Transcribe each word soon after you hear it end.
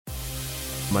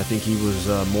I think he was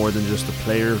more than just a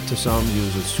player to some. He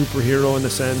was a superhero in a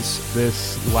sense.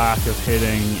 This lack of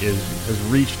hitting has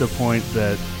reached a point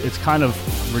that it's kind of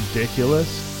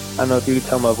ridiculous. I don't know if you can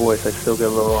tell my voice, I still get a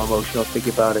little emotional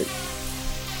thinking about it.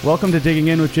 Welcome to Digging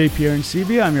In with JPR and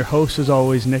CB. I'm your host, as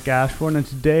always, Nick Ashbourne, and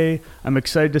today I'm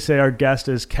excited to say our guest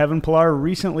is Kevin Pillar,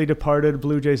 recently departed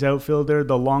Blue Jays outfielder,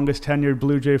 the longest tenured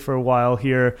Blue Jay for a while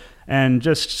here, and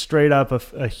just straight up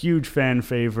a huge fan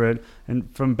favorite.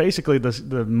 And from basically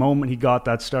the moment he got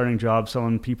that starting job,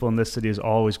 someone people in this city has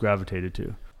always gravitated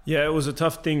to. Yeah, it was a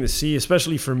tough thing to see,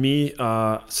 especially for me,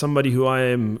 somebody who I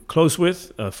am close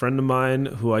with, a friend of mine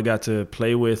who I got to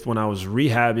play with when I was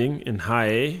rehabbing in high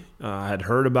A. I had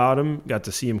heard about him, got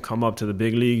to see him come up to the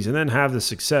big leagues and then have the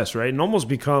success, right? And almost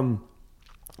become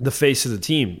the face of the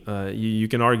team. You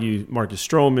can argue Marcus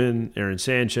Stroman, Aaron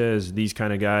Sanchez, these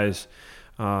kind of guys,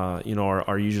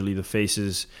 are usually the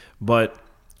faces. But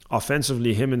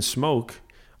offensively, him and Smoke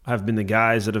have been the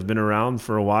guys that have been around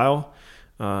for a while.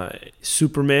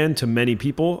 Superman to many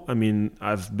people. I mean,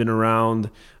 I've been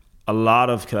around a lot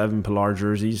of Kevin Pillar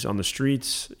jerseys on the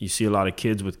streets. You see a lot of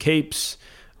kids with capes.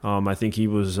 I think he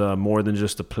was more than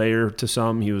just a player to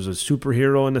some. He was a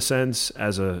superhero in a sense,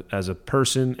 as a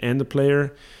person and a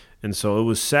player. And so it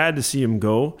was sad to see him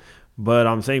go, but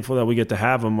I'm thankful that we get to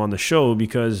have him on the show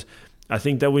because I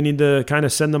think that we need to kind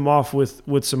of send him off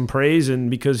with some praise, and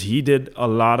because he did a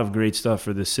lot of great stuff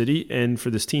for this city and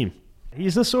for this team.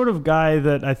 He's the sort of guy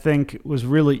that I think was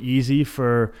really easy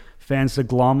for fans to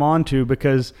glom onto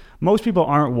because most people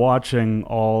aren't watching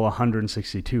all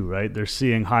 162, right? They're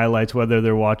seeing highlights, whether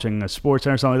they're watching a sports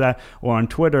center or something like that, or on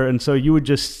Twitter. And so you would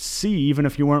just see, even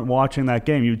if you weren't watching that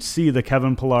game, you'd see the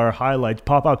Kevin Pillar highlights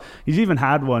pop up. He's even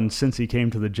had one since he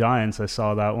came to the Giants. I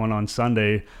saw that one on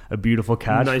Sunday, a beautiful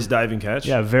catch. Nice diving catch.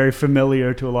 Yeah, very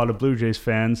familiar to a lot of Blue Jays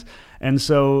fans. And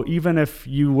so even if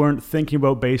you weren't thinking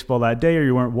about baseball that day or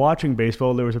you weren't watching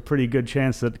baseball, there was a pretty good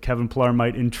chance that Kevin Pillar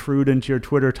might intrude into your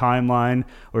Twitter timeline,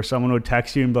 or someone would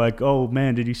text you and be like, oh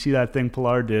man, did you see that thing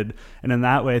Pillar did? And in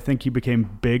that way, I think he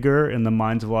became bigger in the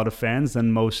minds of a lot of fans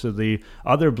than most of the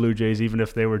other Blue Jays, even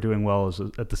if they were doing well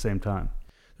at the same time.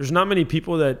 There's not many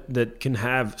people that can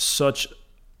have such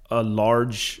a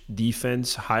large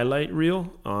defense highlight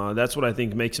reel. That's what I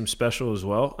think makes him special as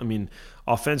well. I mean,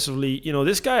 offensively,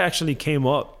 this guy actually came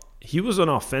up. He was an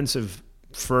offensive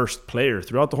first player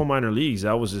throughout the whole minor leagues.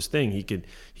 That was his thing. He could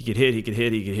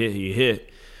hit.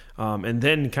 And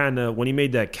then kind of when he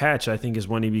made that catch, I think is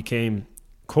when he became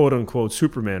quote unquote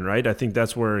Superman, right? I think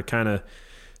that's where it kind of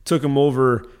took him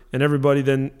over, and everybody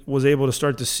then was able to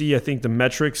start to see, I think the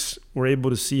metrics were able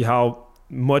to see how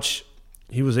much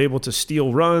he was able to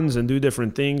steal runs and do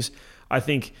different things. I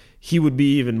think he would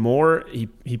be even more.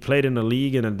 He played in a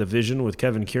league in a division with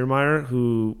Kevin Kiermaier,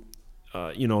 who,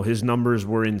 his numbers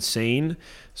were insane.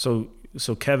 So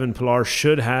Kevin Pillar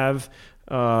should have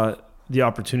the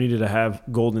opportunity to have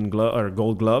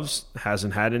gold gloves.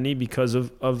 Hasn't had any because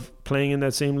of playing in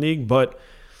that same league. But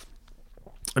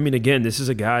I mean, again, this is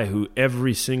a guy who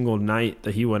every single night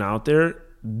that he went out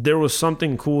there was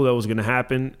something cool that was going to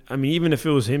happen. I mean, even if it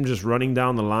was him just running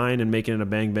down the line and making it a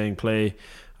bang-bang play,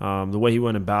 the way he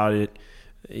went about it,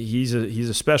 he's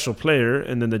a special player.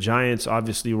 And then the Giants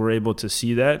obviously were able to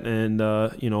see that and,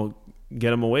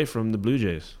 get him away from the Blue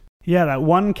Jays. Yeah, that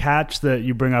one catch that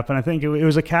you bring up, and I think it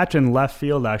was a catch in left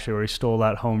field, actually, where he stole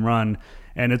that home run.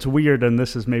 And it's weird, and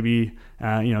this is maybe,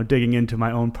 digging into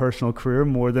my own personal career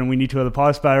more than we need to other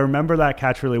podcasts, but I remember that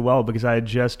catch really well because I had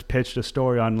just pitched a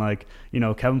story on,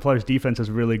 Kevin Pillar's defense is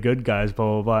really good, guys, blah,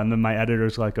 blah, blah. And then my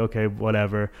editor's like, okay,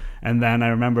 whatever. And then I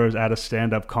remember I was at a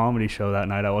stand-up comedy show that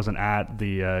night. I wasn't at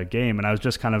the game, and I was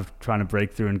just kind of trying to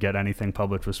break through and get anything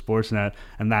published with Sportsnet.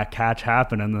 And that catch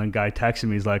happened, and then the guy texted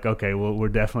me, he's like, okay, well, we're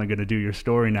definitely going to do your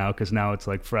story now because now it's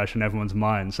like fresh in everyone's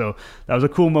mind. So that was a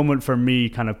cool moment for me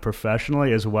kind of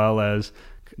professionally, as well as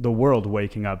the world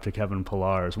waking up to Kevin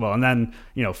Pillar as well. And then,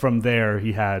 from there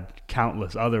he had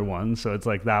countless other ones. So it's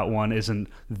like that one isn't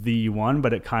the one,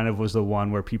 but it kind of was the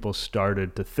one where people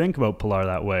started to think about Pillar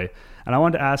that way. And I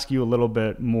wanted to ask you a little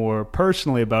bit more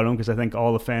personally about him because I think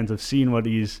all the fans have seen what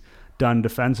he's done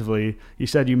defensively. You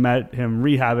said you met him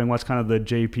rehabbing. What's kind of the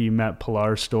JP met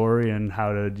Pillar story, and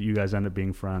how did you guys end up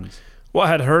being friends? Well, I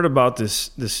had heard about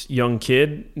this young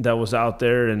kid that was out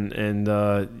there and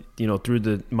through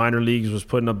the minor leagues was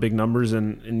putting up big numbers,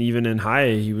 and even in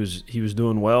high he was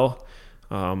doing well.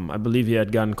 I believe he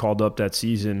had gotten called up that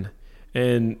season,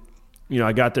 and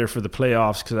I got there for the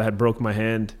playoffs because I had broke my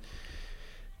hand,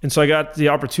 and so I got the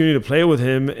opportunity to play with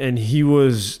him, and he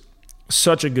was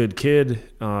such a good kid.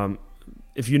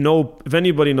 If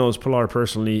anybody knows Pillar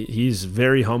personally, he's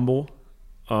very humble.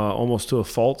 almost to a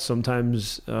fault.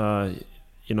 Sometimes,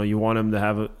 you want him to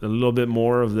have a little bit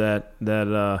more of that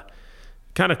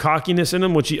kind of cockiness in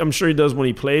him, which I'm sure he does when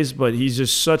he plays, but he's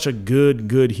just such a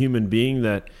good human being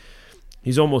that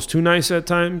he's almost too nice at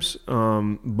times.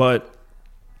 But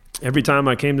every time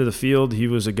I came to the field, he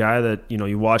was a guy that,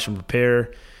 you watch him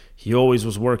prepare. He always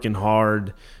was working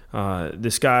hard.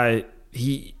 This guy,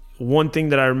 one thing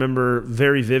that I remember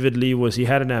very vividly was he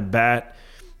had an at-bat,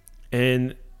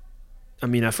 and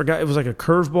I forgot, it was like a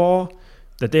curveball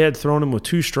that they had thrown him with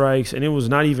 2 strikes, and it was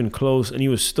not even close, and he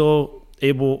was still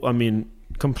able,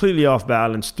 completely off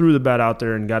balance, threw the bat out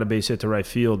there and got a base hit to right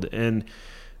field. And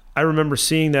I remember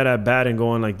seeing that at bat and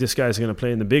going like, this guy's going to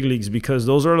play in the big leagues, because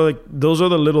those are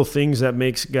the little things that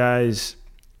makes guys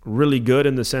really good,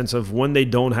 in the sense of when they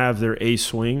don't have their A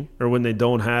swing, or when they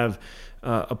don't have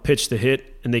a pitch to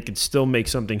hit and they could still make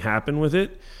something happen with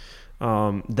it.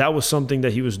 That was something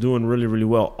that he was doing really, really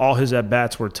well. All his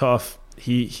at-bats were tough.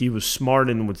 He was smart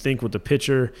and would think with the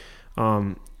pitcher.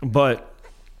 But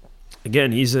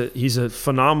again, he's a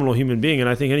phenomenal human being. And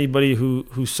I think anybody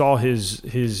who saw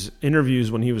his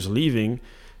interviews when he was leaving,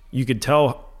 you could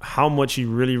tell how much he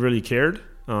really, really cared,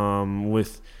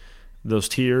 with those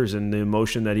tears and the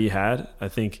emotion that he had. I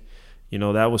think,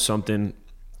 that was something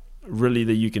really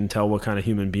that you can tell what kind of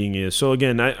human being he is. So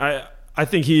again, I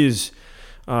think he is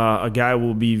a guy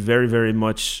will be very, very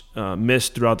much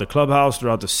missed throughout the clubhouse,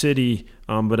 throughout the city.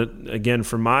 But again,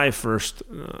 for my first,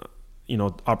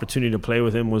 opportunity to play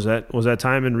with him was that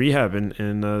time in rehab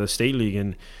in the state league,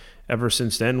 and ever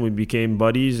since then we became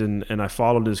buddies, and I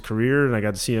followed his career, and I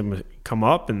got to see him come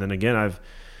up. And then again,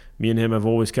 me and him have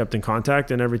always kept in contact,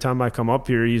 and every time I come up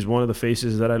here, he's one of the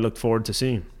faces that I look forward to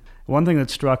seeing. One thing that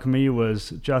struck me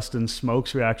was Justin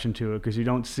Smoak's reaction to it, because you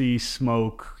don't see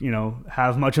Smoak,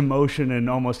 have much emotion in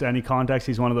almost any context.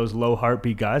 He's one of those low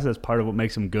heartbeat guys. That's part of what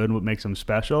makes him good and what makes him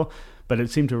special. But it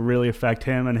seemed to really affect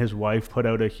him, and his wife put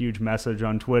out a huge message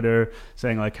on Twitter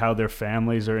saying like how their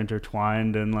families are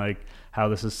intertwined, and like how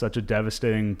this is such a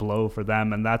devastating blow for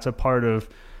them. And that's a part of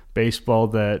baseball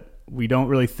that we don't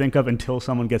really think of until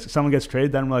someone gets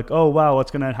traded. Then we're like, oh wow, what's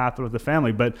going to happen with the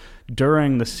family? But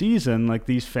during the season, like,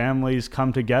 these families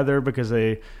come together because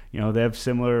they have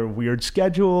similar weird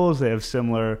schedules, they have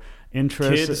similar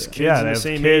interests. Kids they have the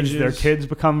same kids. ages. Their kids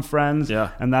become friends.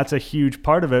 Yeah. And that's a huge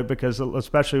part of it, because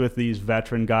especially with these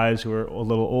veteran guys who are a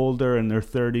little older in their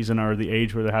 30s and are the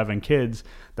age where they're having kids,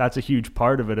 that's a huge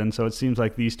part of it. And so it seems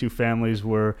like these two families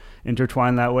were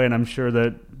intertwined that way. And I'm sure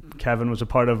that Kevin was a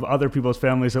part of other people's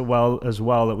families as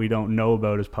well that we don't know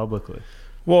about as publicly.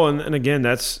 Well, and again,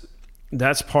 that's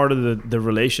part of the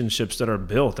relationships that are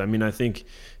built. I think,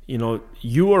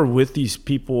 you are with these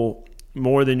people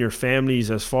more than your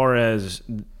families, as far as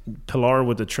Pilar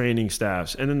with the training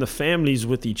staffs, and then the families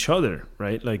with each other,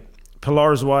 right? Like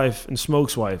Pilar's wife and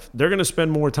Smoak's wife, they're going to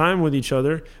spend more time with each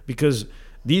other, because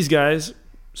these guys,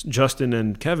 Justin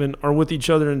and Kevin, are with each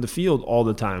other in the field all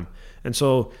the time. And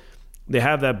so they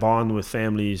have that bond with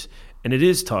families, and it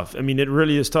is tough. It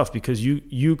really is tough, because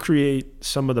you create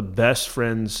some of the best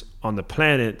friends on the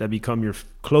planet that become your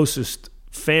closest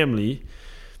family,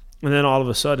 and then all of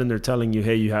a sudden they're telling you,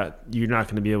 hey, you're not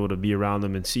going to be able to be around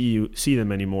them and see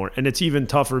them anymore. And it's even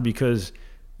tougher because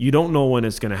you don't know when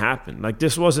it's going to happen. Like,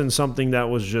 this wasn't something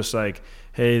that was just like,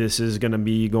 hey, this is going to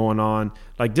be going on.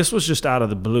 Like, this was just out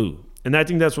of the blue. And I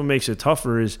think that's what makes it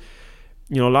tougher is,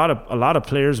 a lot of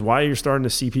players, why you're starting to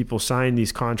see people sign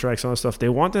these contracts and stuff, they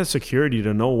want that security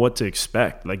to know what to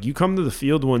expect. Like, you come to the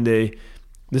field one day,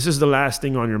 this is the last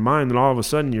thing on your mind, and all of a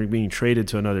sudden you're being traded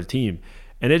to another team.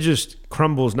 And it just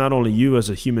crumbles not only you as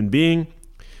a human being,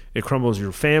 it crumbles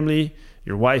your family,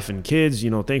 your wife and kids.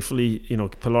 Thankfully,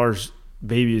 Pilar's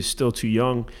baby is still too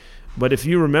young. But if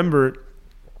you remember,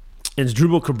 it's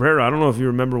Drupal Cabrera. I don't know if you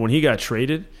remember when he got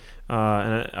traded,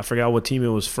 and I forgot what team it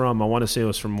was from. I want to say it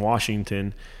was from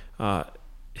Washington.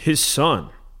 His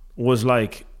son was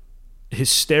like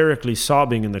hysterically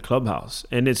sobbing in the clubhouse.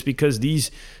 And it's because these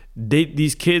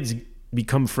kids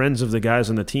become friends of the guys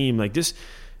on the team. Like this,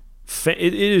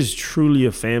 it is truly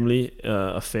a family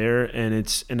affair, and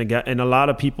a lot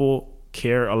of people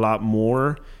care a lot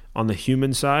more on the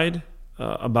human side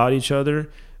about each other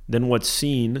than what's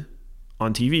seen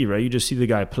on TV, right? You just see the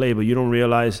guy play, but you don't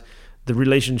realize the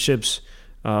relationships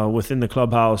within the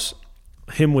clubhouse,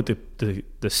 him with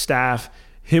the staff,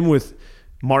 him with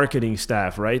marketing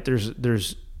staff, right?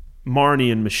 There's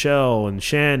Marnie and Michelle and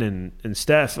Shannon and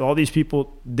Steph, all these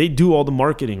people, they do all the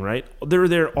marketing, right? They're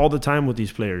there all the time with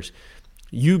these players.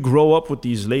 You grow up with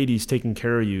these ladies taking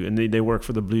care of you, and they work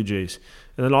for the Blue Jays.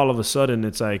 And then all of a sudden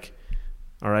it's like,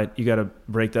 All right, you got to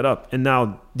break that up. And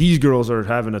now these girls are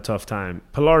having a tough time.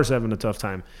 Pilar's having a tough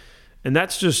time. And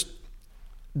that's just,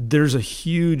 there's a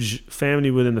huge family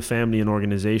within the family and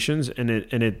organizations, and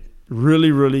it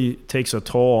really, really takes a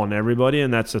toll on everybody.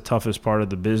 And that's the toughest part of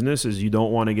the business, is you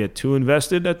don't want to get too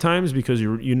invested at times because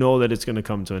you know that it's going to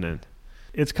come to an end.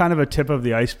 It's kind of a tip of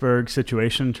the iceberg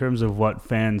situation in terms of what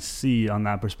fans see on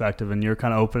that perspective, and you're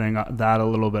kind of opening that a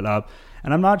little bit up.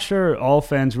 And I'm not sure all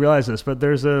fans realize this, but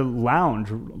there's a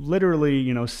lounge,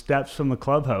 literally, steps from the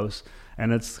clubhouse,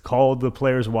 and it's called the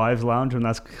Players' Wives Lounge, and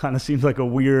that kind of seems like a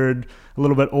weird, a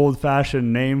little bit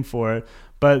old-fashioned name for it.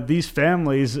 But these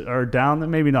families are down there,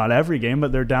 maybe not every game,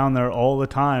 but they're down there all the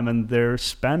time, and they're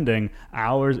spending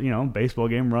hours. Baseball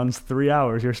game runs 3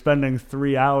 hours. You're spending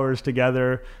 3 hours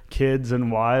together, kids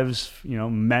and wives,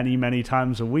 many, many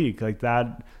times a week. Like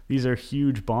that, these are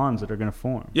huge bonds that are going to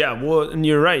form. Yeah, well, and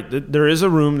you're right. There is a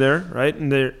room there, right?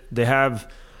 And they have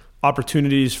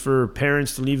opportunities for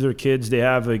parents to leave their kids. They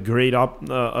have a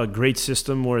great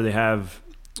system where they have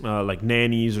like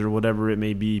nannies or whatever it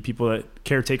may be,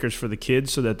 caretakers for the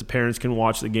kids, so that the parents can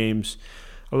watch the games.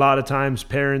 A lot of times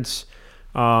parents,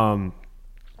 they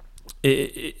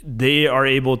are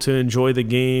able to enjoy the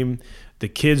game. The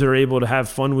kids are able to have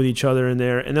fun with each other in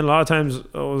there. And then a lot of times,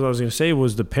 what I was going to say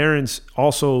was the parents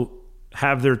also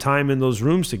have their time in those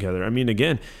rooms together. I mean,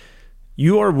 again,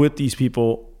 you are with these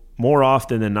people more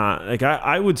often than not. Like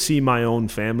I would see my own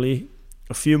family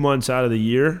a few months out of the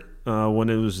year when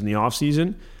it was in the off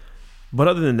season. But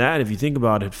other than that, if you think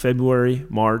about it, February,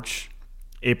 March,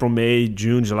 April, May,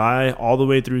 June, July, all the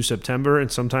way through September and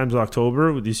sometimes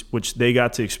October, which they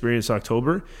got to experience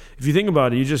October. If you think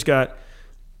about it, you just got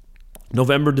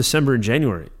November, December, and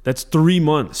January. That's 3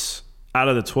 months out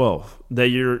of the 12 that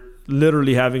you're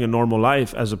literally having a normal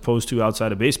life as opposed to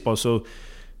outside of baseball. So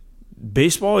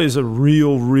baseball is a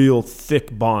real, real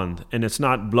thick bond, and it's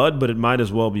not blood, but it might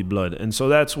as well be blood. And so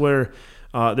that's where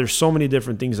there's so many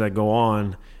different things that go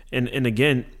on. And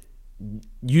again,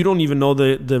 you don't even know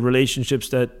the relationships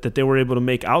that they were able to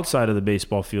make outside of the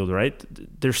baseball field, right?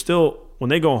 They're still, when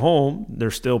they go home,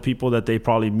 they're still people that they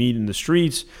probably meet in the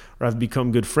streets or have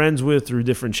become good friends with through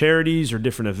different charities or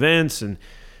different events. And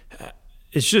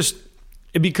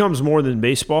it becomes more than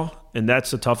baseball. And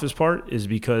that's the toughest part, is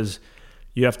because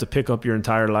you have to pick up your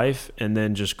entire life and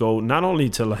then just go, not only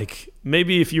to, like,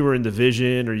 maybe if you were in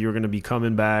division or you're going to be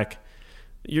coming back,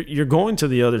 you're going to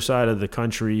the other side of the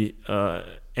country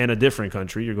and a different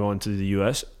country. You're going to the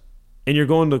U.S. and you're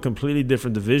going to a completely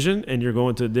different division and you're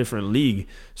going to a different league.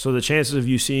 So the chances of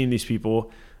you seeing these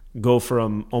people go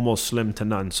from almost slim to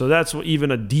none. So that's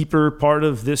even a deeper part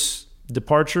of this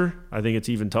departure. I think it's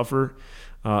even tougher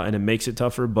and it makes it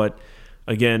tougher. But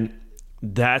again,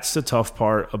 that's the tough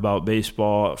part about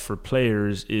baseball for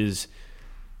players, is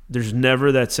there's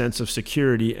never that sense of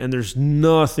security, and there's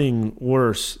nothing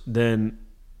worse than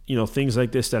things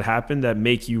like this that happen that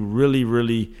make you really,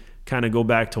 really kind of go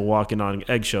back to walking on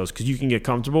eggshells, because you can get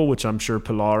comfortable, which I'm sure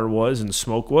Pilar was and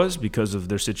Smoke was, because of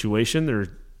their situation.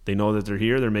 They know that they're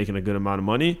here. They're making a good amount of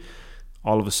money.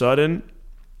 All of a sudden,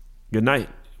 good night.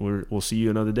 We'll see you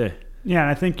another day. Yeah,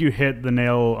 and I think you hit the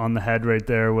nail on the head right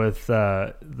there with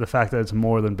the fact that it's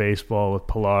more than baseball with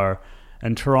Pilar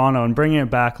and Toronto, and bringing it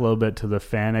back a little bit to the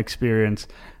fan experience.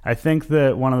 I think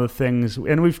that one of the things,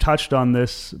 and we've touched on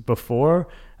this before,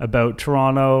 about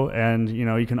Toronto, and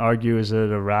you can argue, is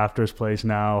it a Raptors place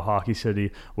now, Hockey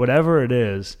City, whatever it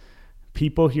is,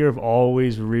 people here have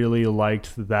always really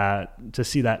liked that, to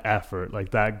see that effort,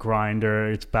 like that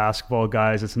grinder. It's basketball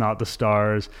guys, it's not the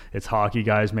stars, it's hockey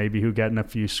guys maybe who get in a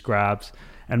few scraps.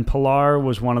 And Pilar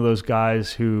was one of those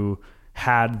guys who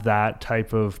had that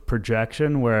type of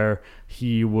projection where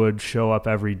he would show up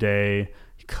every day.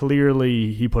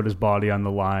 Clearly, he put his body on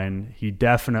the line. He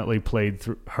definitely played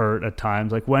hurt at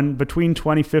times. Like between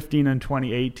 2015 and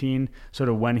 2018, sort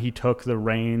of when he took the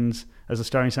reins as a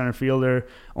starting center fielder,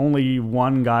 only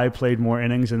one guy played more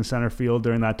innings in center field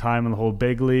during that time in the whole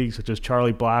big leagues, which is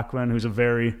Charlie Blackmon, who's a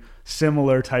very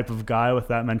similar type of guy with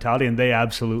that mentality. And they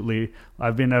absolutely,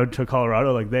 I've been out to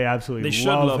Colorado, like they absolutely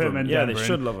love him in Denver. Yeah, they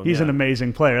should love him. He's an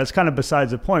amazing player. That's kind of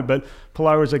besides the point. But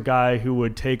Pilar was a guy who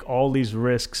would take all these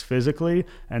risks physically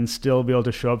and still be able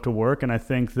to show up to work. And I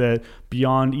think that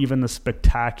beyond even the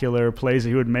spectacular plays that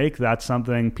he would make, that's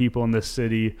something people in this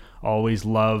city always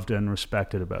loved and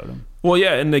respected about him. Well,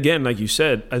 yeah, and again, like you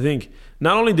said, I think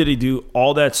not only did he do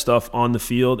all that stuff on the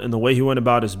field and the way he went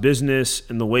about his business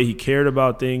and the way he cared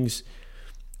about things,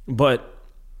 but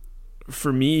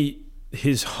for me,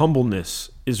 his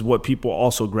humbleness is what people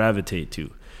also gravitate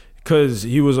to, because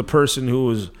he was a person who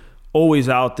was always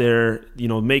out there,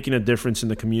 making a difference in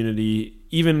the community.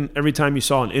 Even every time you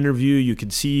saw an interview, you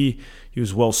could see he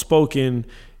was well-spoken.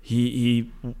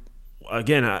 He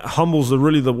again, humble's the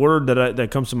word that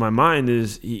comes to my mind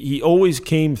is he always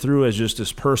came through as just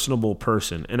this personable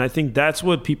person. And I think that's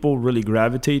what people really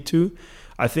gravitate to.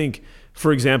 I think,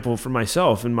 for example, for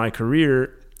myself in my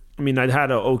career, I mean, I'd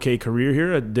had an okay career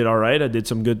here. I did all right. I did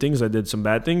some good things. I did some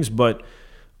bad things. But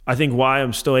I think why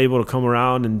I'm still able to come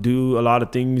around and do a lot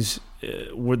of things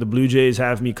where the Blue Jays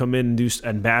have me come in and do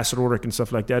ambassador work and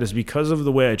stuff like that is because of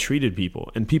the way I treated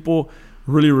people. And people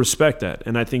really respect that.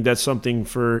 And I think that's something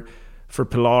for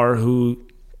Pilar, who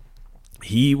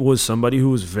he was somebody who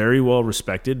was very well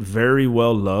respected, very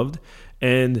well loved.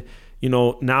 And,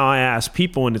 now I ask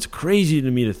people, and it's crazy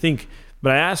to me to think,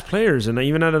 but I asked players, and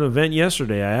even at an event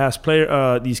yesterday, I asked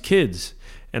these kids,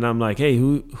 and I'm like, hey,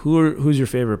 who's your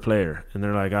favorite player? And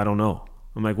they're like, I don't know.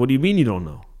 I'm like, what do you mean you don't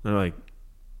know? They're like,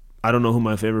 I don't know who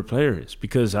my favorite player is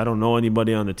because I don't know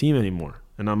anybody on the team anymore.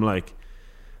 And I'm like,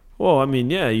 well, I mean,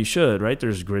 yeah, you should, right?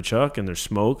 There's Grichuk and there's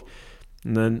Smoke.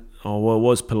 And then, it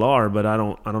was Pilar, but I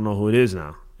don't know who it is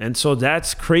now. And so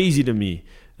that's crazy to me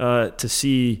to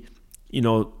see,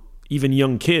 even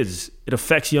young kids. It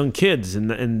affects young kids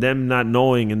and them not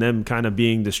knowing and them kind of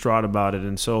being distraught about it.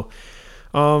 And so,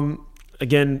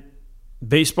 again,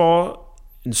 baseball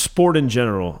and sport in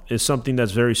general is something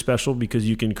that's very special because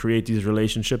you can create these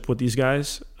relationships with these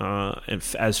guys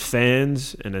and as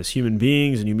fans and as human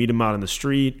beings, and you meet them out in the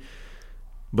street.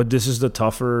 But this is the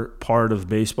tougher part of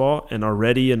baseball, and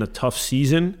already in a tough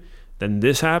season, then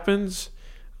this happens.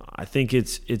 I think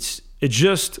it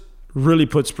just really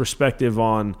puts perspective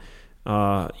on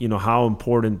how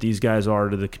important these guys are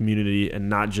to the community, and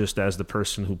not just as the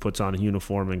person who puts on a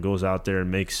uniform and goes out there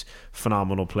and makes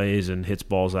phenomenal plays and hits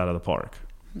balls out of the park.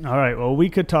 All right. Well, we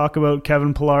could talk about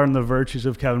Kevin Pilar and the virtues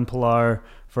of Kevin Pilar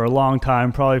for a long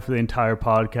time, probably for the entire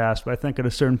podcast. But I think at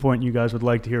a certain point, you guys would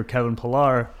like to hear Kevin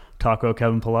Pilar talk about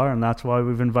Kevin Pilar, and that's why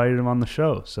we've invited him on the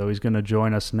show. So he's going to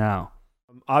join us now.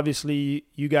 Obviously,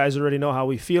 you guys already know how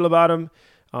we feel about him.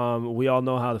 We all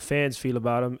know how the fans feel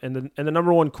about him. And the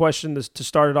number one question to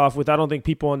start it off with, I don't think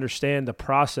people understand the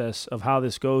process of how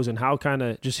this goes and how kind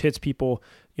of just hits people,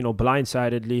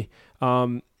 blindsidedly.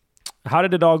 How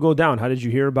did it all go down? How did you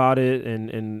hear about it,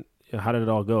 and how did it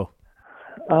all go?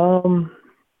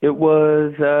 It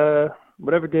was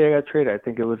whatever day I got traded. I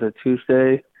think it was a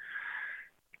Tuesday.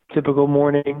 Typical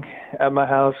morning at my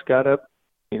house, got up,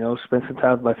 spent some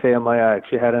time with my family. I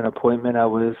actually had an appointment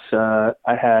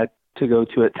I had to go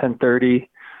to at 10:30.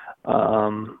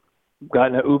 Got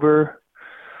in an Uber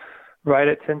right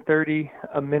at 10:30.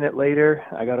 A minute later,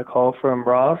 I got a call from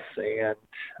Ross, and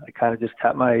I kind of just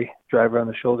tapped my driver on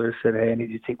the shoulder and said, hey, I need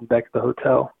you to take me back to the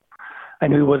hotel. I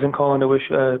knew he wasn't calling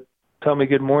to tell me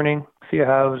good morning, see how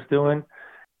I was doing.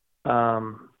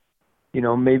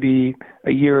 Maybe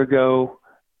a year ago,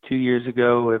 2 years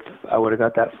ago, if I would have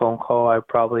got that phone call, I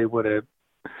probably would have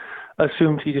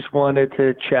assumed he just wanted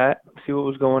to chat, see what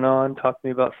was going on, talk to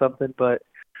me about something. But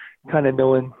kind of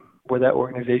knowing where that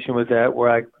organization was at, where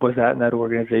I was at in that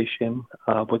organization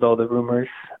with all the rumors,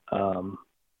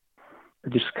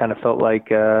 it just kind of felt like,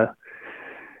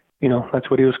 that's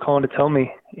what he was calling to tell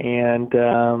me. And,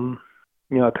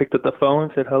 I picked up the phone,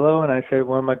 said hello, and I said,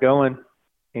 where am I going?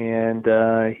 And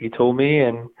he told me,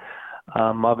 and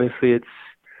obviously it's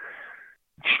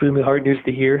extremely hard news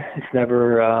to hear. It's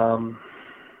never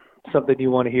something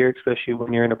you want to hear, especially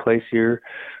when you're in a place you're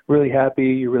really happy,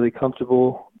 you're really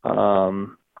comfortable.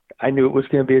 I knew it was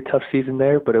going to be a tough season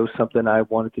there, but it was something I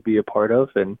wanted to be a part of,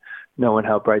 and knowing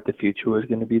how bright the future was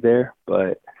going to be there.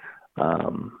 But,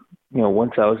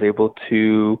 once I was able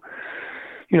to,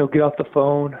 get off the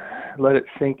phone, let it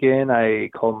sink in, I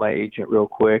called my agent real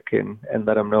quick and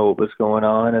let him know what was going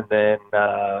on. And then,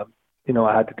 I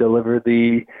had to deliver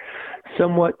the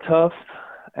somewhat tough,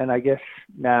 and I guess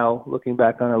now looking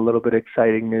back on a little bit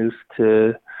exciting news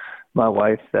to my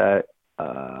wife that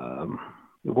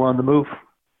we're on the move,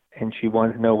 and she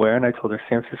wanted to know where, and I told her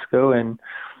San Francisco. And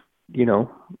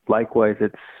likewise,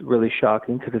 it's really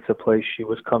shocking because it's a place she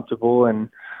was comfortable, and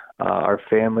our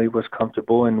family was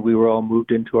comfortable, and we were all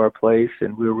moved into our place,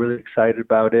 and we were really excited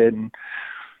about it. And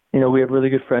we have really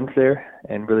good friends there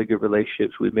and really good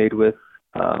relationships we made with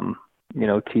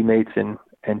teammates and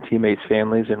teammates'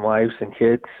 families and wives and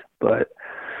kids. But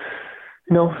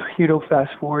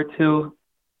fast forward to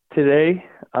today,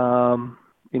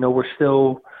 we're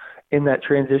still in that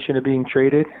transition of being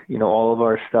traded. All of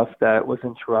our stuff that was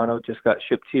in Toronto just got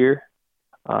shipped here.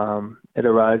 It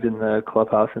arrived in the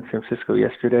clubhouse in San Francisco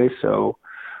yesterday. So,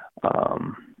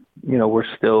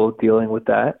 we're still dealing with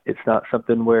that. It's not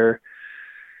something where,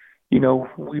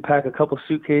 we pack a couple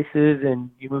suitcases and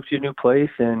you move to a new place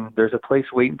and there's a place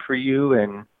waiting for you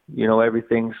and,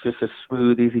 everything's just a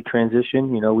smooth, easy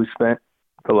transition. We spent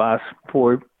the last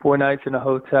four nights in a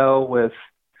hotel with,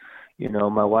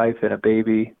 my wife and a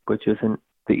baby, which isn't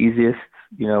the easiest,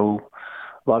 a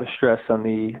lot of stress on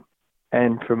the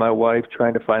end for my wife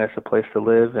trying to find us a place to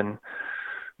live, and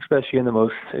especially in the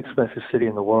most expensive city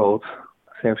in the world.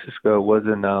 San Francisco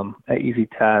wasn't an easy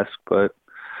task, but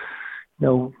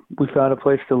we found a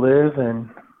place to live, and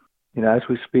as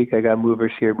we speak, I got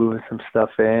movers here moving some stuff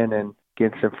in and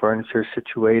getting some furniture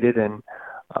situated, and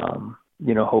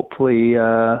hopefully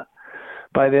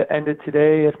by the end of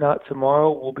today, if not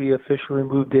tomorrow, we'll be officially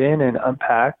moved in and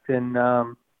unpacked and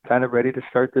kind of ready to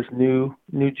start this new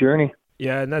journey.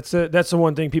 Yeah, and that's the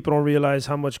one thing people don't realize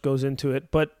how much goes into it.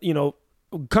 But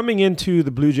coming into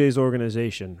the Blue Jays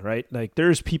organization, right? Like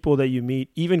there's people that you meet,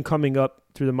 even coming up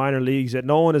through the minor leagues that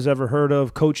no one has ever heard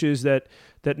of, coaches that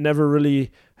never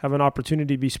really have an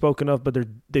opportunity to be spoken of, but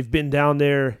they've been down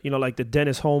there, like the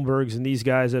Dennis Holmbergs and these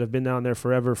guys that have been down there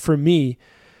forever. For me,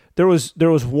 there was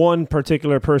one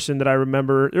particular person that I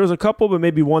remember. There was a couple, but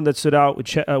maybe one that stood out with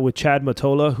Chad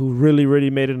Mottola, who really, really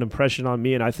made an impression on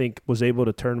me, and I think was able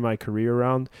to turn my career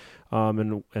around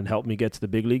and help me get to the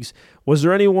big leagues. Was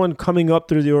there anyone coming up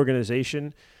through the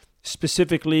organization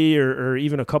specifically, or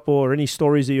even a couple, or any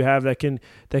stories that you have that can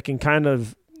kind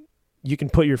of you can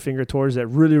put your finger towards that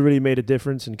really, really made a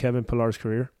difference in Kevin Pillar's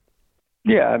career?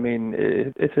 Yeah, I mean,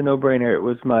 it's a no-brainer. It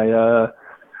was my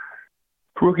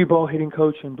rookie ball hitting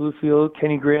coach in Bluefield,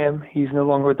 Kenny Graham. He's no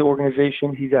longer with the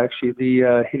organization. He's actually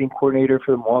the hitting coordinator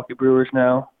for the Milwaukee Brewers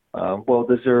now.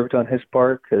 Well-deserved on his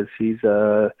part because he's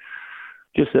got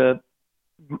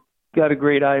a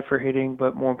great eye for hitting,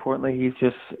 but more importantly, he's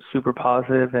just super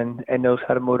positive and knows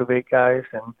how to motivate guys.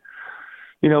 And,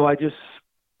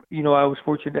 I was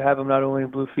fortunate to have him not only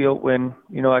in Bluefield when,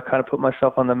 I kind of put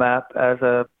myself on the map as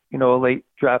a late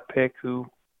draft pick who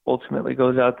ultimately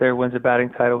goes out there, wins a batting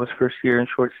title his first year in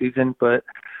short season. But,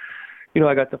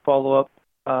 I got to follow up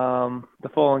the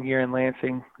following year in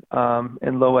Lansing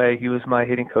in low A. He was my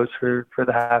hitting coach for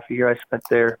the half a year I spent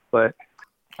there. But,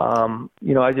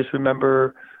 I just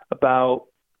remember about,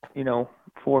 4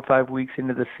 or 5 weeks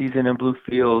into the season in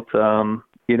Bluefield,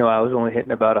 I was only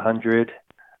hitting about 100.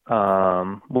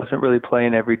 Wasn't really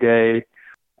playing every day.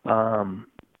 And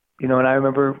I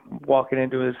remember walking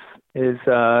into his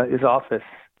office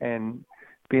and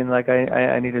being like,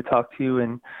 I need to talk to you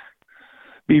and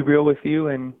be real with you.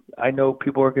 And I know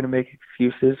people are going to make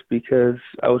excuses because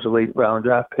I was a late round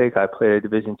draft pick. I played at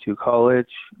Division II college.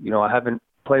 I haven't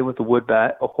played with a wood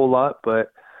bat a whole lot,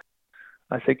 but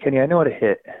I said, Kenny, I know how to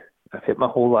hit. I've hit my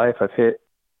whole life. I've hit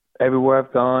everywhere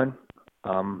I've gone.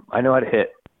 I know how to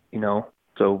hit,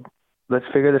 so let's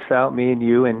figure this out, me and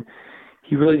you. And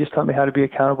he really just taught me how to be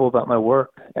accountable about my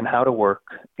work and how to work,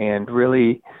 and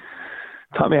really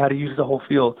taught me how to use the whole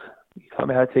field. He taught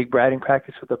me how to take batting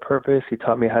practice with a purpose. He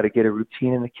taught me how to get a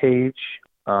routine in the cage.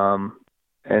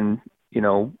 And,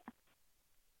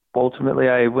 ultimately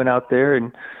I went out there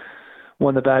and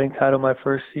won the batting title my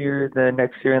first year. The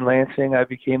next year in Lansing, I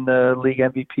became the league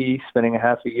MVP, spending a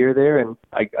half a year there. And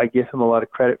I give him a lot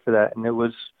of credit for that. And it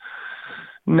was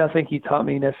nothing he taught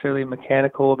me necessarily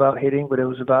mechanical about hitting, but it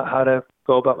was about how to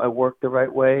go about my work the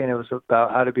right way. And it was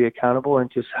about how to be accountable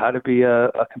and just how to be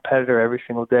a competitor every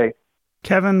single day.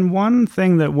 Kevin, one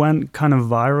thing that went kind of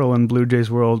viral in Blue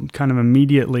Jays world kind of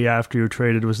immediately after you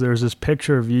traded was there was this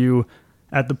picture of you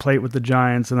at the plate with the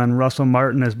Giants, and then Russell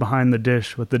Martin is behind the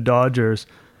dish with the Dodgers.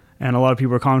 And a lot of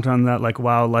people are commenting on that, like,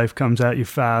 wow, life comes at you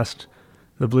fast.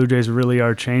 The Blue Jays really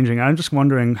are changing. I'm just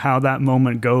wondering how that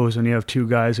moment goes when you have two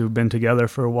guys who've been together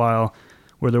for a while.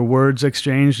 Were there words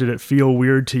exchanged? Did it feel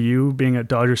weird to you being at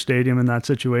Dodger Stadium in that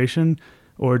situation?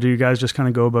 Or do you guys just kind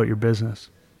of go about your business?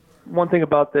 One thing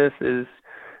about this is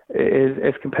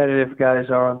as competitive guys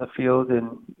are on the field,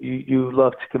 and you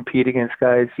love to compete against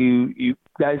guys. You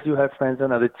guys do have friends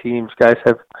on other teams. Guys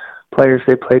have players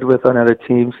they played with on other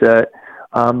teams that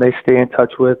they stay in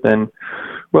touch with. And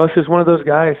Russ is one of those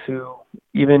guys who,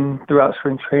 even throughout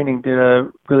spring training, did a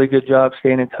really good job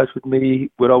staying in touch with me,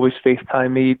 would always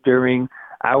FaceTime me during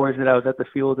hours that I was at the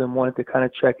field and wanted to kind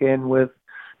of check in with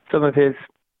some of his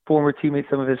former teammates,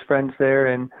 some of his friends there.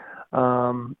 And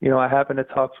I happened to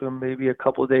talk to him maybe a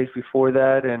couple of days before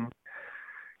that, and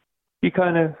he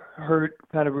kind of heard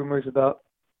rumors about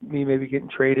me maybe getting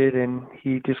traded, and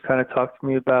he just kind of talked to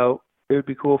me about it would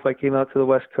be cool if I came out to the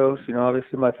West Coast.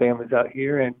 Obviously my family's out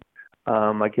here, and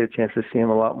I get a chance to see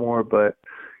him a lot more. But,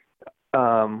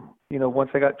 once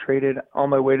I got traded, on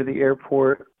my way to the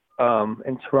airport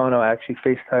in Toronto, I actually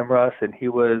FaceTime Russ, and he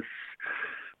was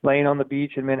laying on the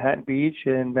beach in Manhattan Beach,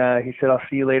 and he said, "I'll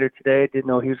see you later today." Didn't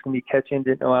know he was going to be catching.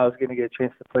 Didn't know I was going to get a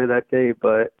chance to play that day.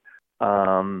 But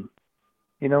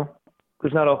there's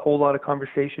not a whole lot of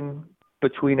conversation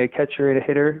between a catcher and a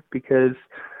hitter because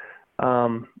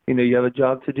you have a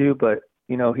job to do. But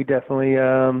he definitely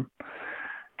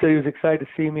said he was excited to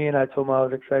see me, and I told him I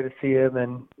was excited to see him,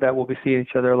 and that we'll be seeing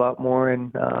each other a lot more.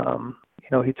 And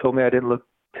he told me I didn't look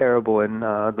terrible in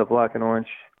the black and orange.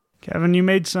 Kevin, you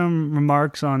made some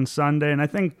remarks on Sunday, and I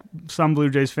think some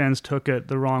Blue Jays fans took it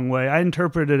the wrong way. I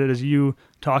interpreted it as you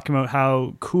talking about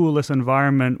how cool this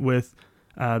environment with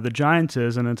the Giants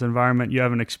is, and it's an environment you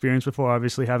haven't experienced before,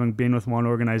 obviously having been with one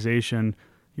organization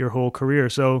your whole career.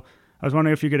 So I was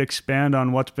wondering if you could expand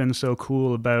on what's been so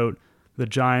cool about the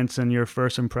Giants and your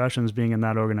first impressions being in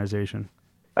that organization.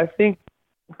 I think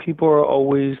people are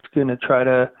always going to try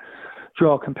to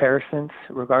draw comparisons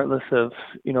regardless of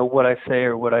what I say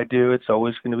or what I do. It's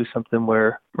always going to be something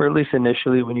where, or at least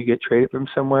initially when you get traded from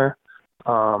somewhere,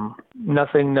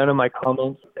 none of my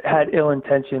comments had ill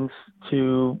intentions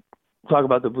to talk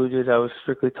about the Blue Jays. I was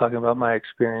strictly talking about my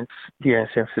experience here in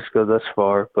San Francisco thus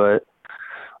far. But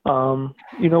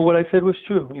what I said was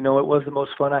true. It was the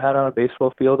most fun I had on a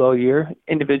baseball field all year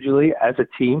individually as a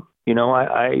team.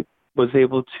 I was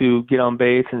able to get on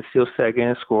base and steal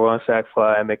second, score on a sac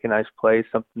fly, make a nice play,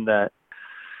 something that,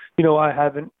 I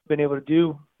haven't been able to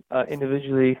do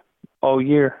individually all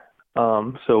year.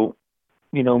 So,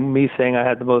 me saying I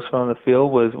had the most fun on the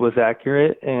field was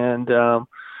accurate. And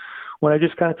when I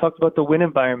just kind of talked about the win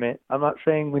environment, I'm not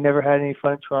saying we never had any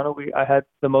fun in Toronto. I had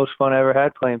the most fun I ever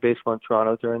had playing baseball in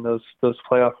Toronto during those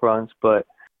playoff runs. But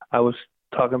I was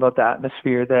talking about the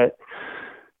atmosphere that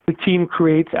the team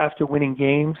creates after winning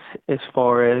games, as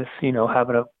far as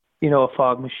having a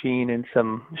fog machine and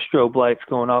some strobe lights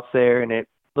going off there, and it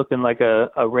looking like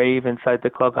a rave inside the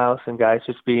clubhouse, and guys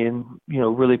just being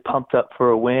really pumped up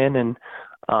for a win, and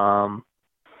guys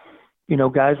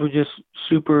were just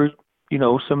super.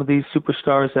 Some of these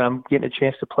superstars that I'm getting a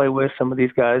chance to play with, some of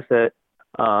these guys that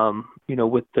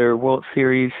with their World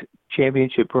Series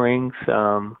championship rings,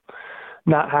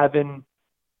 not having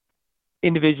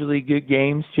individually good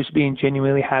games, just being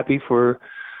genuinely happy for,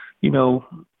 a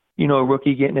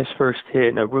rookie getting his first hit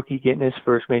and a rookie getting his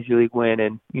first major league win,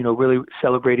 and, really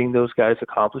celebrating those guys'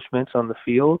 accomplishments on the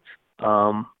field,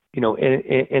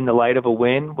 in the light of a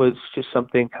win was just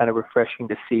something kind of refreshing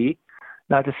to see.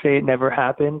 Not to say it never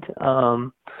happened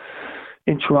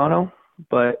in Toronto,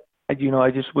 but,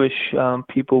 I just wish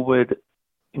people would,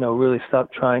 really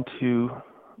stop trying to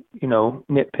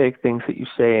nitpick things that you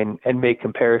say and make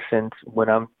comparisons when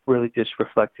I'm really just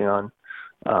reflecting on,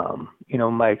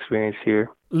 my experience here.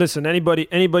 Listen,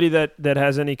 anybody that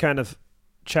has any kind of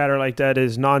chatter like that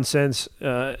is nonsense.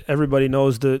 Everybody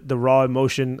knows the raw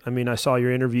emotion. I mean, I saw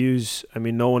your interviews. I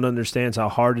mean, no one understands how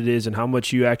hard it is and how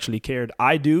much you actually cared.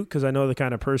 I do, because I know the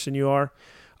kind of person you are.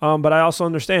 But I also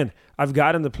understand. I've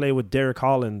gotten to play with Derek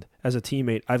Holland as a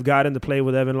teammate. I've gotten to play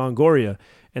with Evan Longoria.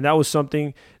 And that was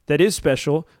something that is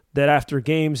special, that after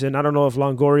games, and I don't know if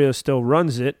Longoria still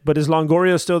runs it, but is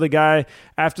Longoria still the guy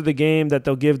after the game that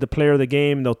they'll give the player of the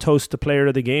game, they'll toast the player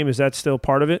of the game? Is that still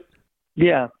part of it?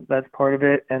 Yeah, that's part of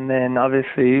it. And then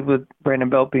obviously with Brandon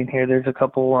Belt being here, there's a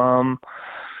couple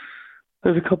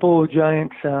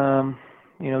Giants,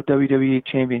 WWE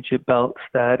championship belts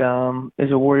that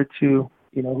is awarded to,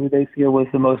 who they feel was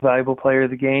the most valuable player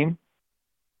of the game.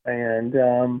 And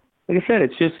like I said,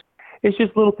 it's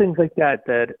just little things like that,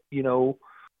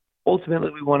 ultimately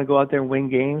we want to go out there and win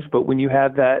games, but when you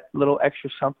have that little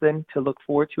extra something to look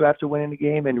forward to after winning the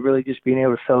game, and really just being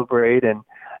able to celebrate and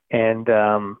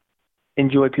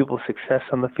enjoy people's success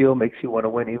on the field, makes you want to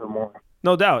win even more.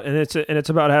 No doubt, and it's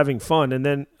about having fun. And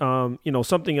then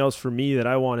something else for me that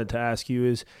I wanted to ask you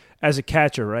is, as a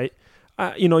catcher, right?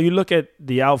 You look at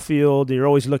the outfield, you're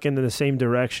always looking in the same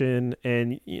direction.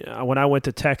 And when I went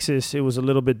to Texas, it was a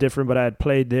little bit different, but I had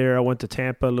played there. I went to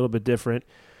Tampa, a little bit different.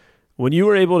 When you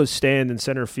were able to stand in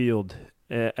center field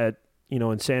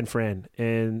in San Fran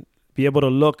and be able to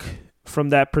look from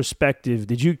that perspective,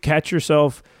 did you catch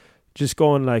yourself just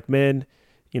going like, man,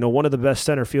 one of the best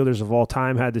center fielders of all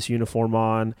time had this uniform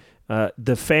on?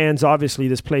 The fans, obviously,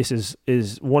 this place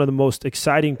is one of the most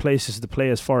exciting places to play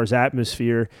as far as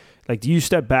atmosphere. Like, do you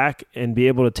step back and be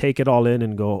able to take it all in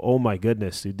and go, oh my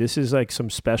goodness, dude, this is like some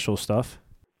special stuff?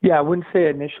 Yeah, I wouldn't say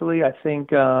initially. I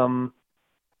think,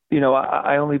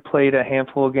 I only played a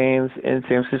handful of games in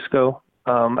San Francisco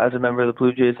as a member of the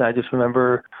Blue Jays. And I just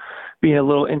remember being a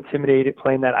little intimidated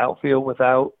playing that outfield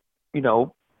without,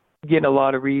 getting a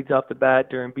lot of reads off the bat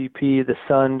during BP. The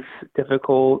sun's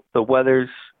difficult. The weather's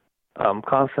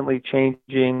constantly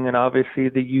changing, and obviously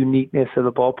the uniqueness of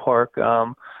the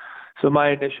ballpark. So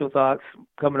my initial thoughts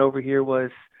coming over here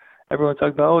was everyone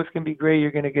talked about, oh, it's going to be great.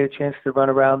 You're going to get a chance to run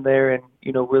around there and,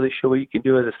 really show what you can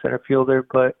do as a center fielder.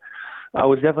 But I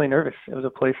was definitely nervous. It was a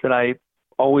place that I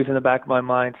always in the back of my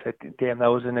mind said, damn, that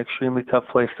was an extremely tough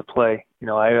place to play.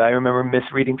 I remember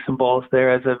misreading some balls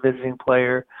there as a visiting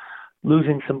player,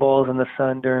 losing some balls in the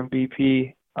sun during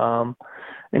BP.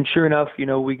 And sure enough,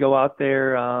 we go out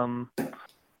there,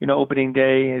 opening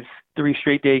day is 3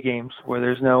 straight day games where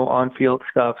there's no on-field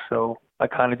stuff. So I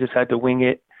kind of just had to wing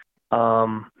it,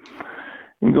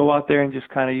 and go out there and just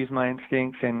kind of use my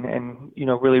instincts and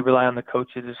really rely on the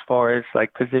coaches as far as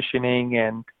like positioning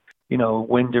and,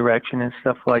 wind direction and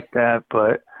stuff like that.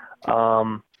 But,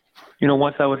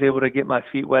 once I was able to get my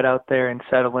feet wet out there and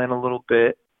settle in a little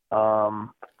bit,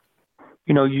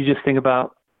 you just think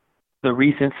about the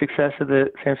recent success of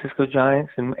the San Francisco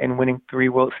Giants and winning 3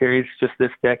 World Series just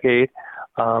this decade.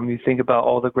 You think about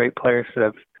all the great players that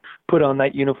have put on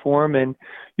that uniform, and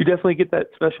you definitely get that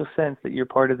special sense that you're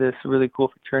part of this really cool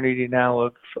fraternity now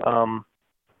of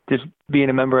just being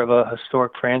a member of a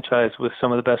historic franchise with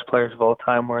some of the best players of all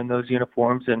time wearing those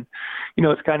uniforms. And,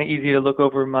 it's kind of easy to look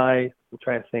over I'm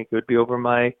trying to think, it would be over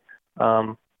my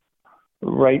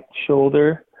right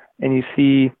shoulder, and you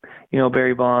see,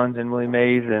 Barry Bonds and Willie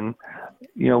Mays and,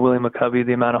 Willie McCovey,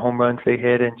 the amount of home runs they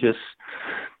hit and just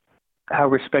how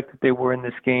respected they were in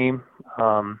this game.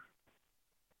 And,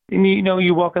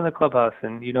 you walk in the clubhouse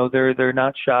and, they're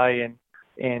not shy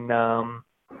and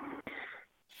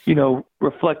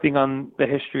reflecting on the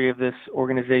history of this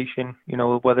organization,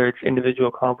 whether it's individual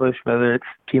accomplishments, whether it's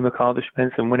team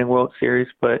accomplishments and winning World Series,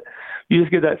 but you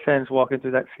just get that sense walking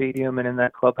through that stadium and in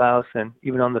that clubhouse and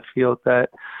even on the field that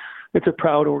it's a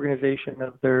proud organization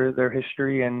of their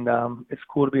history, and it's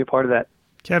cool to be a part of that.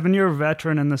 Kevin, you're a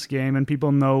veteran in this game, and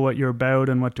people know what you're about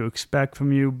and what to expect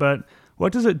from you, but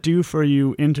what does it do for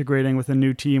you integrating with a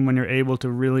new team when you're able to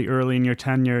really early in your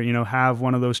tenure, have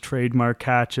one of those trademark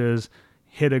catches,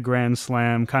 hit a grand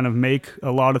slam, kind of make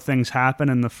a lot of things happen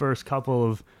in the first couple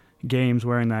of games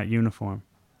wearing that uniform?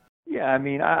 Yeah,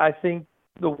 I think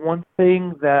the one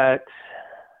thing that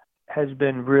has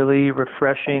been really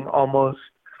refreshing, almost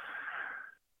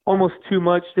too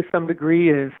much to some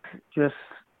degree, is just,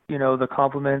 the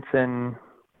compliments and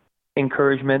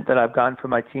encouragement that I've gotten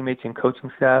from my teammates and coaching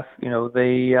staff.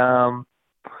 They,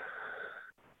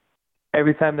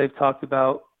 every time they've talked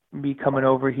about me coming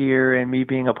over here and me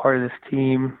being a part of this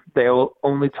team, they will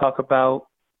only talk about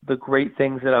the great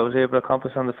things that I was able to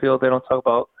accomplish on the field. They don't talk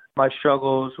about my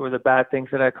struggles or the bad things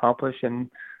that I accomplished, and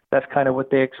that's kind of what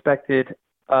they expected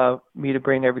me to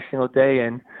bring every single day.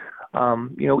 And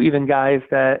even guys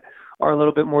that are a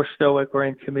little bit more stoic or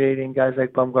intimidating, guys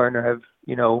like Bumgarner have,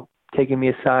 taken me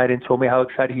aside and told me how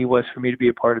excited he was for me to be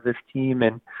a part of this team.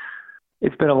 And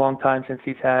it's been a long time since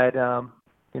he's had, a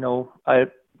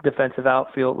defensive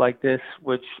outfield like this,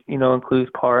 which,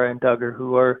 includes Parra and Duggar,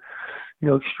 who are,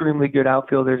 extremely good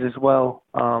outfielders as well.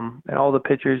 And all the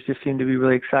pitchers just seem to be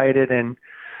really excited. And,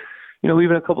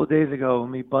 even a couple of days ago,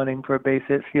 me bunting for a base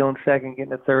hit, stealing second,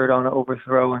 getting a third on an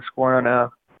overthrow and scoring on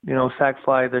a, sac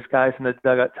fly. There's guys in the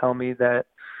dugout telling me that,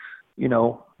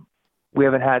 we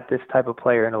haven't had this type of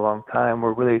player in a long time.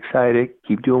 We're really excited.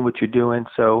 Keep doing what you're doing.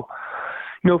 So,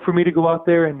 for me to go out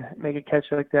there and make a catch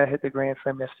like that, hit the grand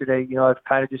slam yesterday, I've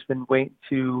kind of just been waiting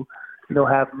to,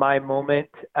 have my moment,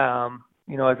 as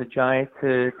a Giant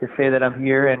to say that I'm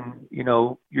here and,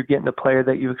 you're getting the player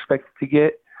that you expected to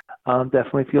get.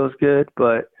 Definitely feels good.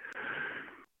 But,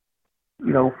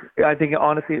 I think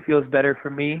honestly it feels better for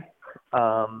me,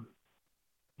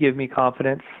 give me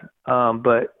confidence.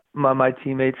 But my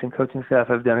teammates and coaching staff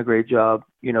have done a great job,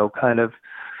 kind of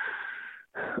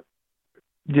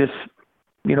just,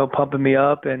 pumping me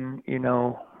up and,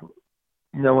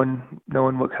 knowing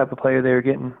what type of player they're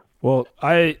getting. Well,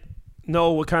 I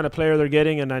know what kind of player they're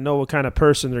getting, and I know what kind of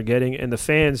person they're getting, and the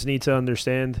fans need to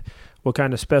understand what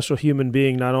kind of special human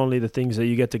being, not only the things that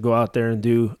you get to go out there and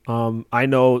do. I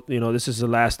know, this is the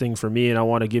last thing for me, and I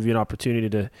want to give you an opportunity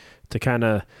to kind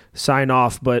of sign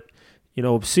off, but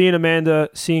seeing Amanda,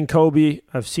 seeing Kobe,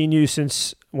 I've seen you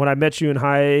since when I met you in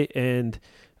high A, and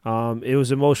it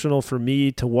was emotional for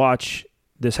me to watch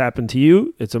this happen to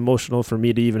you. It's emotional for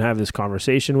me to even have this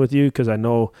conversation with you because I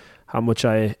know how much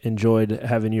I enjoyed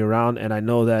having you around, and I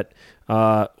know that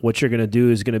what you're going to do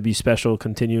is going to be special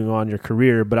continuing on your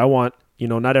career. But I want,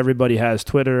 not everybody has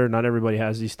Twitter, not everybody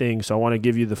has these things, so I want to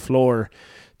give you the floor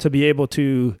to be able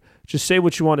to just say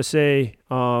what you want to say.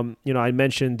 I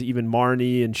mentioned even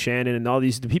Marnie and Shannon and all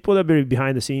the people that are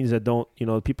behind the scenes that don't,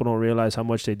 people don't realize how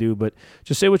much they do, but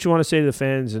just say what you want to say to the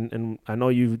fans. And I know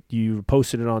you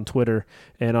posted it on Twitter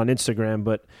and on Instagram,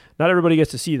 but not everybody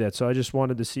gets to see that. So I just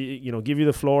wanted to see, give you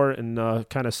the floor and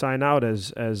kind of sign out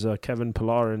as Kevin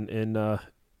Pillar and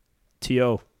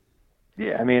T.O.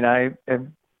 Yeah, I mean, I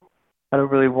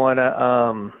don't really want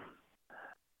to.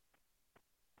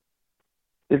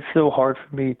 It's so hard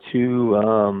for me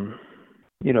to,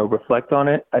 reflect on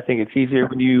it. I think it's easier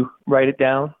when you write it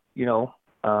down.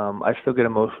 I still get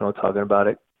emotional talking about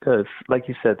it because, like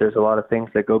you said, there's a lot of things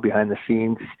that go behind the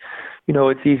scenes.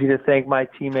 It's easy to thank my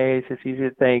teammates. It's easy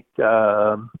to thank,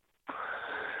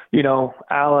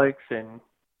 Alex and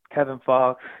Kevin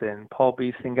Fox and Paul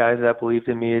Beeson, guys that believed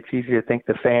in me. It's easy to thank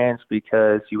the fans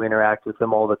because you interact with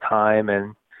them all the time,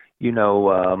 and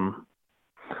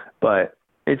but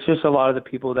it's just a lot of the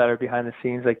people that are behind the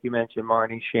scenes, like you mentioned,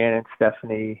 Marnie, Shannon,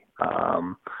 Stephanie,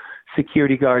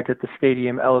 security guards at the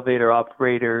stadium, elevator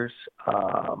operators,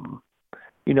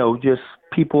 just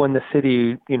people in the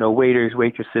city, waiters,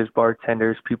 waitresses,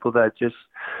 bartenders, people that just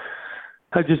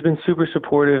have just been super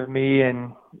supportive of me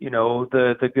and,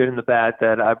 the good and the bad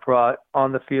that I brought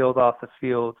on the field, off the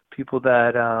field, people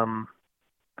that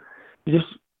just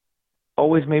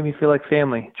always made me feel like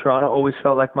family. Toronto always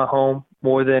felt like my home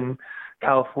more than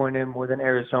California, more than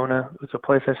Arizona. It's a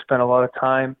place I spent a lot of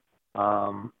time.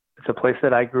 It's a place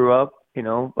that I grew up.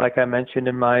 Like I mentioned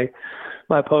in my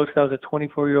post, I was a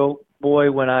 24-year-old boy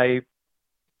right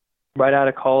out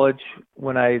of college,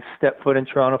 when I stepped foot in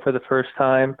Toronto for the first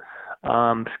time.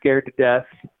 Scared to death.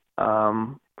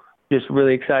 Just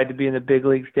really excited to be in the big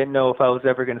leagues. Didn't know if I was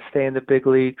ever going to stay in the big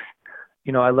leagues.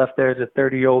 I left there as a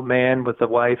 30-year-old man with a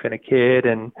wife and a kid,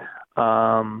 and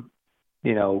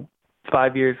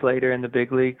 5 years later in the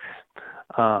big leagues,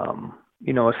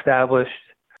 established.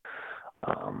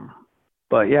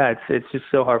 But yeah, it's just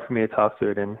so hard for me to talk to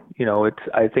it. And,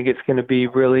 I think it's going to be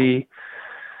really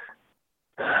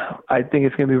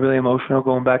emotional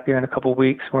going back there in a couple of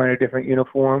weeks wearing a different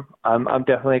uniform. I'm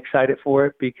definitely excited for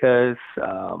it because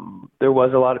there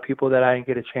was a lot of people that I didn't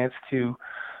get a chance to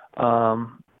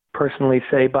personally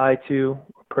say bye to,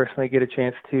 personally get a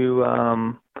chance to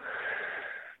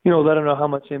let them know how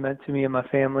much they meant to me and my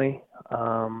family.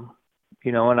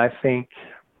 And I think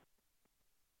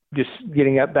just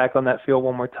getting back on that field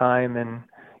one more time and,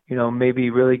 maybe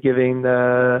really giving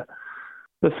the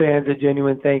fans a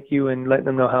genuine thank you and letting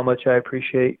them know how much I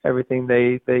appreciate everything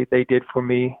they did for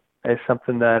me is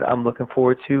something that I'm looking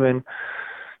forward to. And,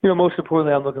 most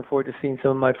importantly, I'm looking forward to seeing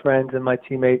some of my friends and my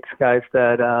teammates, guys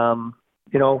that,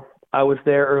 I was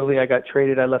there early. I got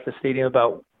traded. I left the stadium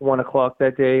about 1:00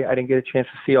 that day. I didn't get a chance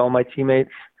to see all my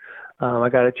teammates. I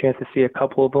got a chance to see a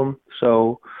couple of them.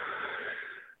 So,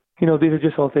 these are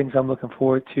just all things I'm looking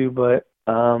forward to. But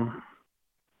I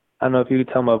don't know if you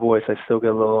could tell my voice, I still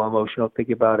get a little emotional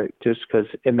thinking about it just because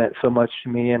it meant so much to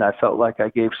me. And I felt like I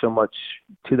gave so much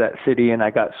to that city and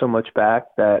I got so much back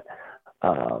that,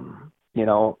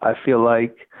 I feel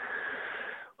like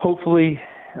hopefully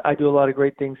 – I do a lot of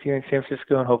great things here in San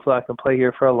Francisco, and hopefully I can play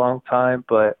here for a long time.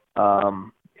 But,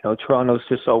 Toronto's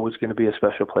just always going to be a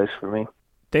special place for me.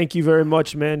 Thank you very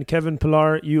much, man. Kevin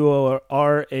Pillar, you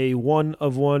are a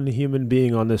one-of-one human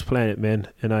being on this planet, man.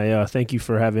 And I thank you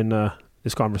for having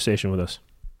this conversation with us.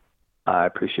 I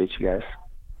appreciate you guys.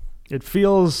 It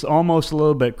feels almost a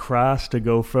little bit crass to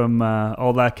go from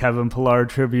all that Kevin Pillar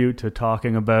tribute to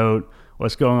talking about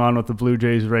what's going on with the Blue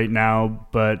Jays right now,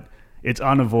 but it's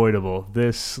unavoidable.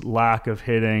 This lack of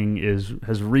hitting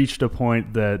has reached a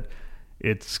point that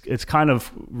it's kind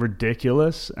of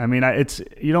ridiculous. I mean,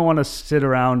 you don't want to sit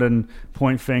around and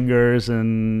point fingers,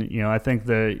 and I think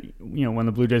that when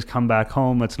the Blue Jays come back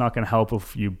home, it's not going to help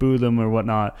if you boo them or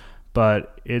whatnot.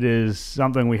 But it is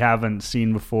something we haven't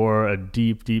seen before, a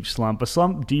deep slump, a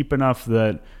slump deep enough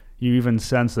that you even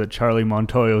sense that Charlie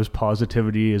Montoyo's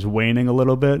positivity is waning a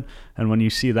little bit. And when you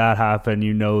see that happen,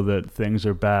 you know that things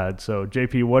are bad. So,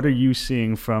 JP, what are you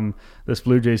seeing from this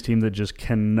Blue Jays team that just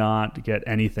cannot get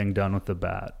anything done with the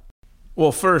bat?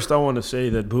 Well, first, I want to say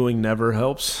that booing never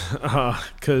helps.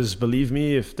 Because believe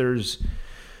me,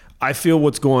 I feel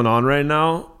what's going on right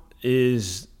now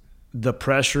is the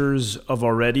pressures of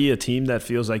already a team that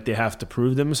feels like they have to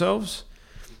prove themselves.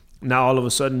 Now all of a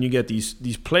sudden you get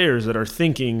these players that are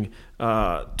thinking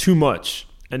too much.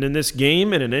 And in this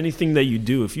game and in anything that you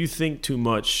do, if you think too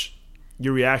much,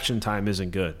 your reaction time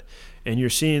isn't good. And you're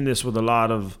seeing this with a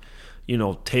lot of,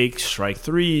 takes, strike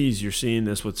threes. You're seeing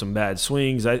this with some bad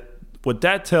swings. What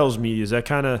that tells me is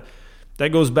that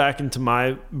goes back into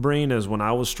my brain as when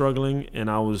I was struggling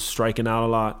and I was striking out a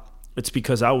lot. it's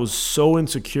because I was so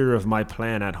insecure of my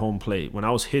plan at home plate. When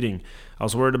I was hitting, I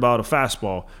was worried about a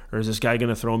fastball, or is this guy going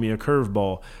to throw me a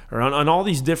curveball, or on all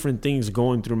these different things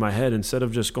going through my head, instead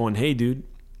of just going, hey, dude,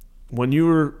 when you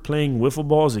were playing wiffle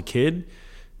ball as a kid,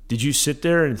 did you sit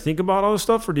there and think about all this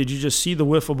stuff, or did you just see the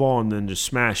wiffle ball and then just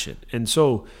smash it? And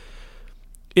so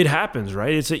it happens,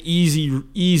 right? It's an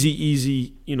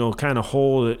easy, kind of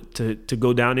hole to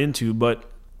go down into, but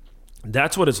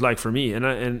that's what it's like for me.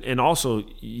 And also,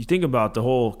 you think about the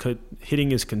whole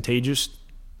hitting is contagious,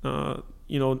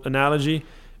 analogy.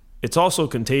 It's also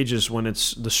contagious when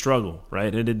it's the struggle,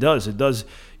 right? And it does.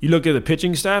 You look at the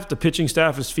pitching staff. The pitching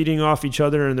staff is feeding off each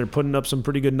other, and they're putting up some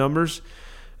pretty good numbers.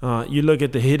 You look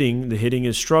at the hitting. The hitting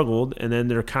is struggled, and then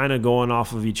they're kind of going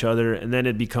off of each other, and then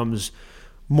it becomes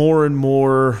more and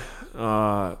more.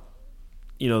 The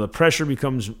pressure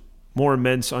becomes more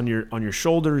immense on your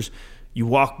shoulders. You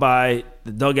walk by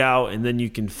the dugout, and then you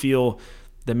can feel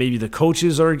that maybe the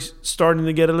coaches are starting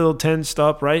to get a little tensed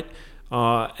up, right?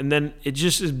 And then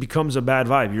it becomes a bad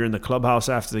vibe. You're in the clubhouse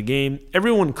after the game.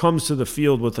 Everyone comes to the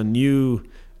field with a new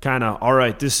kind of, all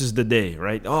right, this is the day,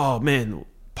 right? Oh, man,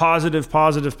 positive.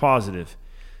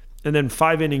 And then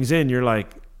 5 innings in, you're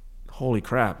like, holy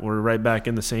crap, we're right back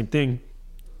in the same thing.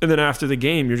 And then after the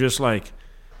game, you're just like,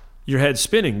 your head's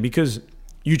spinning because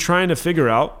you're trying to figure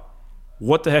out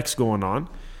what the heck's going on,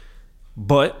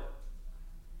 but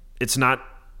it's not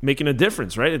making a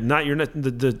difference, right?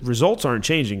 The results aren't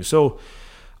changing. So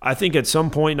I think at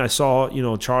some point, I saw,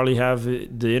 Charlie have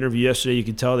the interview yesterday. You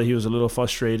could tell that he was a little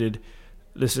frustrated.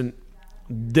 Listen,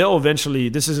 they'll eventually,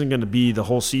 this isn't going to be the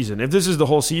whole season. If this is the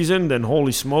whole season, then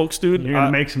holy smokes, dude. You're going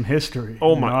to make some history.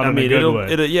 Oh my,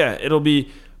 it'll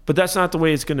be, but that's not the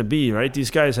way it's going to be, right?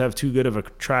 These guys have too good of a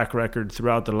track record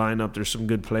throughout the lineup. There's some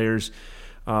good players.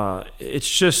 It's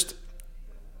just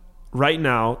right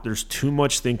now there's too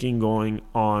much thinking going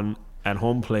on at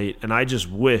home plate, and I just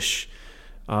wish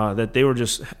that they were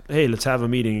just, hey, let's have a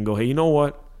meeting and go, hey, you know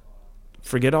what?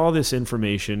 Forget all this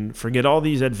information. Forget all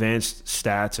these advanced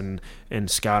stats and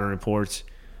scouting reports.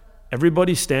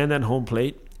 Everybody stand at home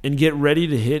plate and get ready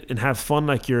to hit and have fun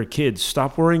like you're a kid.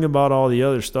 Stop worrying about all the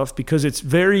other stuff, because it's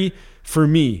for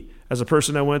me, as a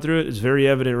person that went through it, it's very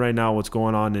evident right now what's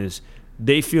going on is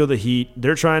they feel the heat.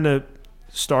 They're trying to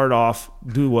start off,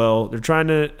 do well. They're trying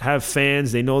to have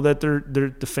fans. They know that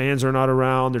the fans are not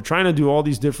around. They're trying to do all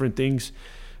these different things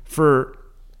for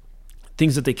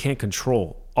things that they can't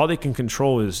control. All they can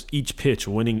control is each pitch,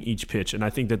 winning each pitch. And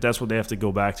I think that that's what they have to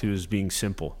go back to, is being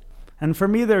simple. And for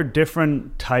me, there are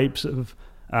different types of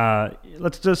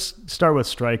let's just start with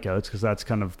strikeouts, because that's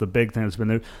kind of the big thing that's been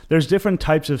there. There's different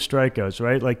types of strikeouts,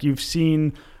 right? Like you've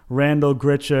seen Randall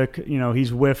Grichuk, he's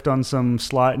whiffed on some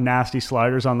nasty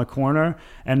sliders on the corner,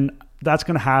 and that's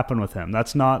going to happen with him. That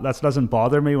doesn't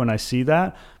bother me when I see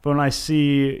that. But when I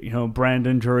see,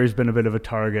 Brandon Drury's been a bit of a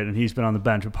target and he's been on the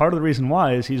bench. But part of the reason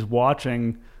why is he's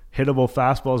watching hittable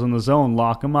fastballs in the zone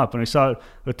lock him up. And I saw it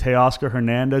with Teoscar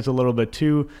Hernandez a little bit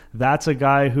too. That's a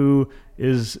guy who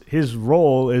his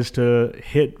role is to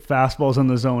hit fastballs in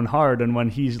the zone hard, and when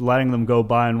he's letting them go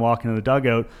by and walk into the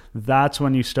dugout, that's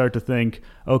when you start to think,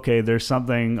 okay, there's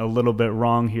something a little bit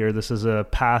wrong here. This is a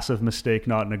passive mistake,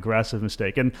 not an aggressive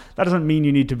mistake. And that doesn't mean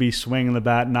you need to be swinging the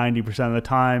bat 90% of the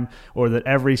time, or that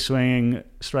every swinging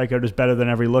strikeout is better than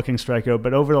every looking strikeout.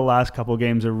 But over the last couple of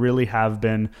games, there really have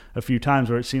been a few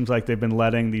times where it seems like they've been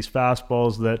letting these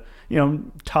fastballs that,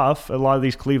 tough, a lot of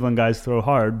these Cleveland guys throw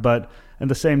hard, but at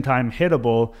the same time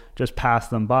hittable, just pass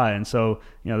them by. And so,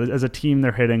 as a team,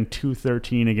 they're hitting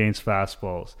 .213 against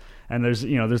fastballs. And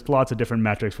there's lots of different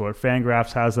metrics for it.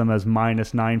 Fangraphs has them as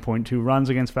minus 9.2 runs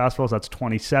against fastballs. That's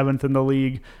 27th in the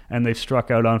league. And they've struck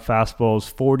out on fastballs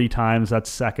 40 times. That's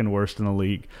second worst in the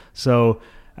league. So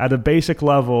at a basic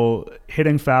level,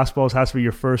 hitting fastballs has to be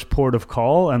your first port of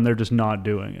call, and they're just not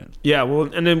doing it. Yeah, well,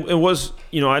 and then it was,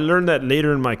 I learned that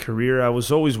later in my career. I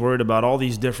was always worried about all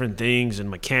these different things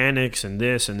and mechanics and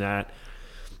this and that.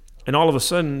 And all of a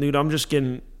sudden, dude, I'm just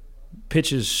getting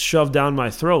pitches shoved down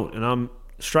my throat, and I'm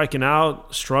striking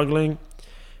out, struggling.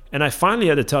 And I finally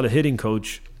had to tell the hitting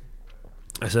coach,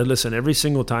 I said, listen, every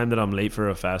single time that I'm late for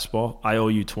a fastball, I owe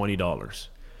you $20.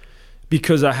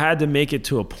 Because I had to make it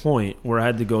to a point where I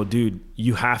had to go, dude,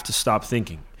 you have to stop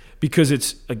thinking. Because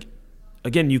it's,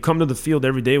 again, you come to the field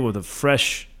every day with a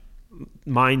fresh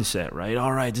mindset, right?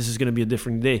 All right, this is going to be a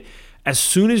different day. As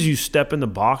soon as you step in the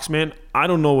box, man, I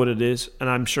don't know what it is, and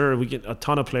I'm sure a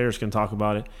ton of players can talk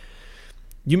about it.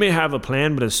 You may have a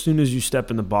plan, but as soon as you step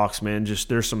in the box, man, just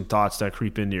there's some thoughts that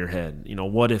creep into your head.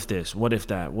 What if this? What if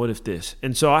that? What if this?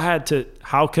 And so I had to,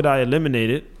 how could I eliminate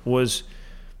it was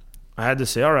I had to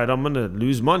say, all right, I'm going to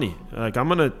lose money. Like, I'm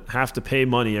going to have to pay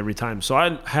money every time. So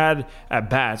I had at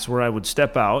bats where I would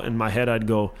step out, in my head I'd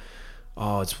go,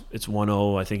 oh, it's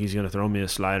 1-0. I think he's going to throw me a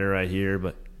slider right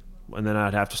here. And then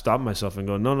I'd have to stop myself and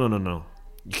go, no.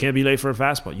 You can't be late for a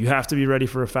fastball. You have to be ready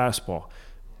for a fastball.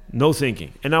 No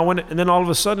thinking. And then all of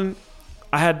a sudden,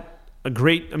 I had a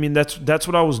great. I mean, that's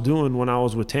what I was doing when I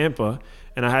was with Tampa,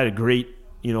 and I had a great,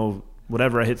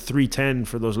 whatever I hit 310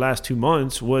 for those last 2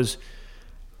 months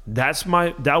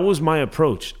that was my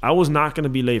approach. I was not going to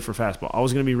be late for fastball. I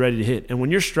was going to be ready to hit. And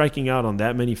when you're striking out on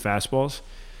that many fastballs,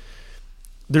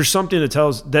 there's something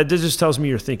that just tells me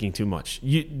you're thinking too much.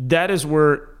 That is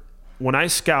where, when I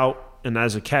scout, and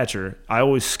as a catcher, I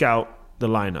always scout the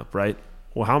lineup, right?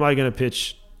 Well, how am I going to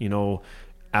pitch,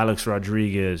 Alex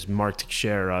Rodriguez, Mark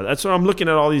Teixeira? That's what I'm looking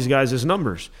at, all these guys as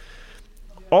numbers.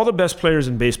 All the best players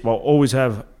in baseball always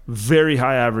have very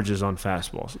high averages on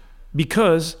fastballs,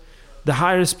 because the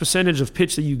highest percentage of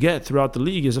pitch that you get throughout the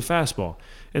league is a fastball.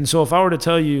 And so if I were to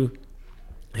tell you,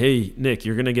 hey, Nick,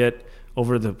 you're going to get,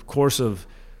 over the course of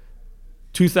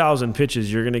 2,000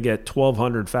 pitches, you're going to get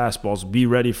 1,200 fastballs. Be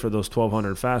ready for those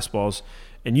 1,200 fastballs.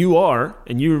 And you are,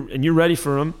 and you're ready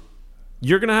for them,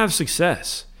 you're going to have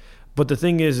success. But the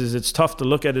thing is it's tough to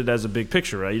look at it as a big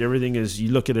picture, right? Everything is,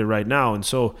 you look at it right now. And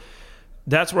so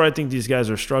that's where I think these guys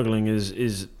are struggling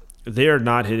is they are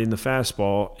not hitting the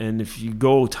fastball. And if you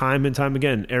go time and time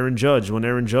again, when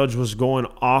Aaron Judge was going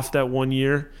off that 1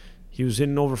 year, he was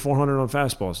hitting over 400 on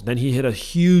fastballs. Then he hit a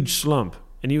huge slump,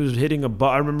 and he was hitting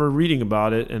I remember reading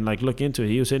about it and look into it.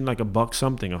 He was hitting like $1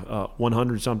 something,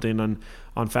 100 something on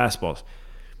fastballs.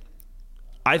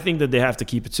 I think that they have to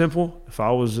keep it simple. If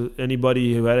I was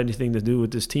anybody who had anything to do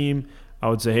with this team, I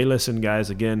would say, hey, listen, guys,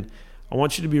 again, I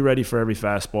want you to be ready for every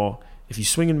fastball. If you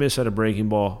swing and miss at a breaking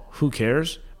ball, who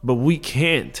cares? But we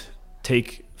can't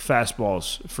take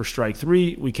fastballs for strike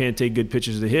three. We can't take good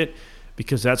pitches to hit,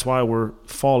 because that's why we're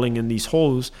falling in these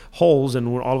holes, and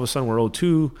all of a sudden we're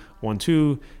 0-2,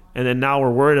 1-2, and then now we're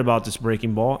worried about this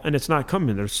breaking ball, and it's not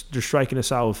coming. They're striking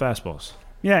us out with fastballs.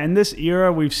 Yeah, in this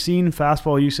era, we've seen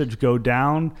fastball usage go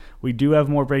down. We do have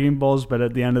more breaking balls, but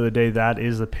at the end of the day, that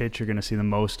is the pitch you're going to see the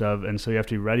most of, and so you have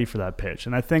to be ready for that pitch.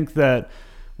 And I think that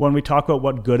when we talk about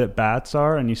what good at bats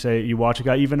are, and you watch a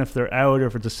guy, even if they're out or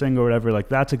if it's a single or whatever,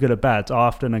 that's a good at bat. It's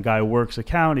often a guy works a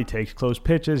count, he takes close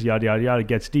pitches, yada, yada, yada,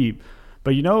 gets deep.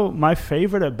 But my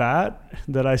favorite at bat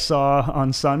that I saw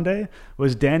on Sunday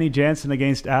was Danny Jansen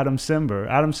against Adam Simber.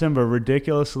 Adam Simber,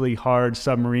 ridiculously hard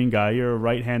submarine guy. You're a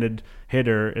right-handed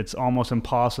hitter. It's almost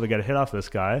impossible to get a hit off this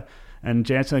guy. And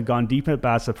Jansen had gone deep at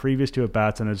bats the previous two at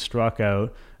bats and had struck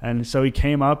out. And so he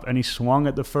came up and he swung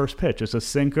at the first pitch. It's a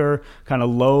sinker, kind of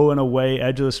low and away,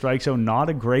 edge of the strike zone. Not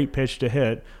a great pitch to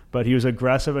hit, but he was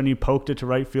aggressive and he poked it to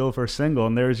right field for a single.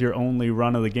 And there's your only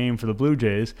run of the game for the Blue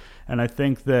Jays. And I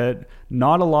think that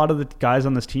not a lot of the guys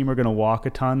on this team are going to walk a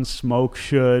ton. Smoke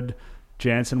should,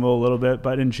 Jansen will a little bit.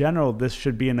 But in general, this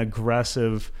should be an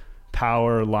aggressive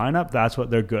power lineup. That's what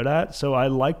they're good at. So I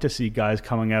like to see guys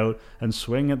coming out and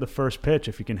swing at the first pitch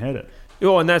if you can hit it.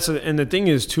 And the thing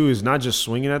is too, is not just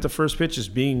swinging at the first pitch, is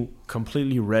being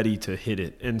completely ready to hit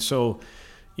it. And so,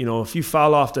 if you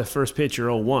foul off the first pitch, you're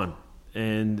 0-1,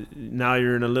 and now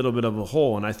you're in a little bit of a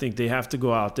hole. And I think they have to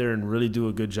go out there and really do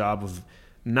a good job of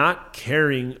not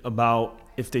caring about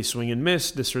if they swing and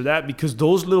miss, this or that, because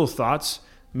those little thoughts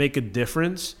make a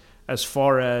difference as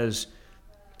far as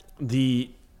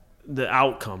the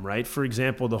outcome, right? For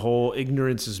example, the whole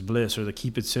ignorance is bliss, or the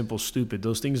keep it simple, stupid,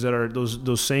 those things that are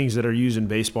those sayings that are used in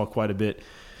baseball quite a bit.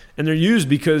 And they're used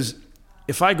because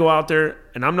if I go out there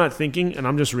and I'm not thinking and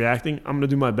I'm just reacting, I'm going to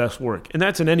do my best work. And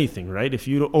that's in anything, right? If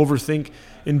you overthink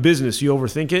in business, you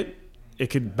overthink it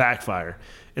could backfire.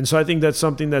 And so I think that's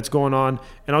something that's going on.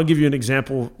 And I'll give you an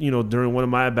example, during one of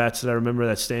my at-bats that I remember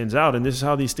that stands out. And this is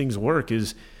how these things work,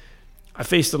 is I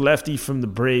faced a lefty from the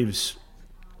Braves.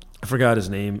 I forgot his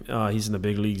name. He's in the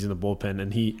big leagues in the bullpen,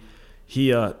 and he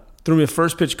threw me a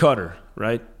first pitch cutter,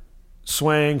 right?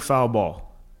 Swang, foul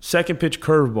ball. Second pitch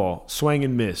curveball, swing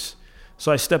and miss.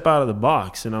 So I step out of the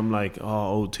box, and I'm like,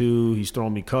 0-2. He's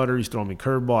throwing me cutter. He's throwing me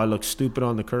curveball. I look stupid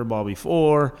on the curveball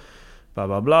before. Blah,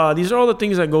 blah, blah. These are all the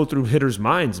things that go through hitters'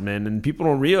 minds, man, and people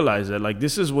don't realize that.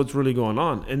 This is what's really going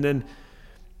on. And then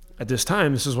at this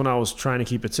time, this is when I was trying to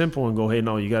keep it simple and go, hey,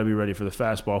 no, you got to be ready for the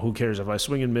fastball. Who cares? If I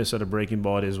swing and miss at a breaking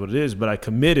ball, it is what it is. But I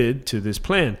committed to this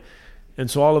plan. And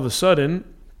so all of a sudden,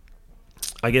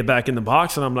 I get back in the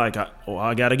box, and I'm like,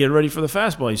 I got to get ready for the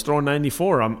fastball. He's throwing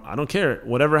 94. I don't care.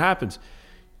 Whatever happens.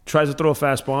 Tries to throw a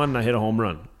fastball, and I hit a home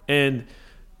run. And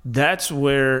that's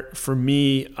where, for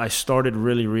me, I started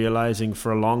really realizing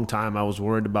for a long time I was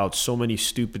worried about so many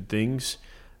stupid things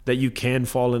that you can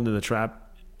fall into the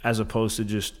trap, as opposed to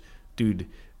just, dude,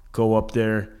 go up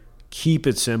there, keep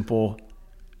it simple.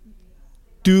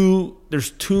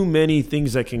 There's too many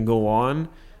things that can go on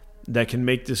that can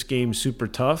make this game super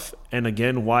tough. And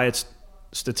again, why it's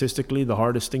statistically the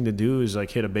hardest thing to do is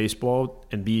like hit a baseball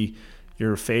and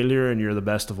you're a failure and you're the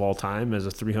best of all time as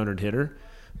a 300 hitter.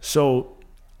 So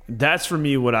that's for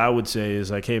me what I would say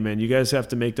is like, hey man, you guys have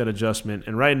to make that adjustment.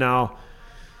 And right now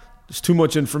there's too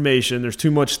much information, there's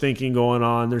too much thinking going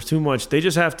on, there's too much. They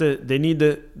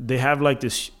have like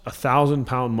this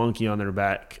 1,000-pound monkey on their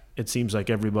back. It seems like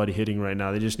everybody hitting right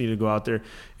now. They just need to go out there.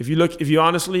 If you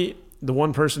honestly, the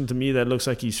one person to me that looks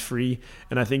like he's free,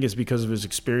 and I think it's because of his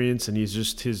experience and he's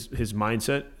just his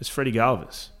mindset, is Freddie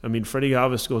Galvis. I mean, Freddie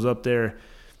Galvis goes up there,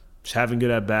 just having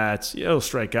good at bats. Yeah, he'll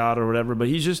strike out or whatever, but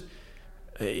he's just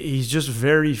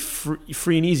very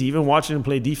free and easy. Even watching him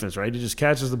play defense, right? He just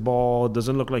catches the ball. It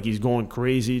doesn't look like he's going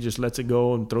crazy. Just lets it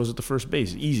go and throws it to first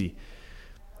base. Easy.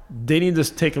 They need to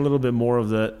take a little bit more of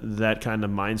that kind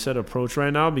of mindset approach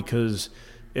right now, because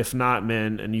if not,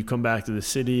 man, and you come back to the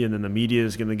city and then the media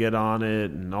is going to get on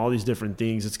it and all these different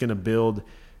things, it's going to build.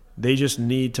 They just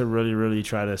need to really, really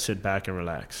try to sit back and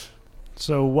relax.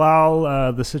 So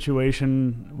while the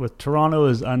situation with Toronto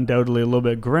is undoubtedly a little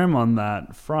bit grim on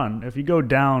that front, if you go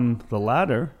down the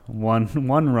ladder one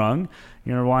rung,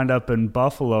 you're going to wind up in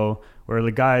Buffalo where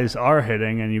the guys are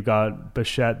hitting, and you've got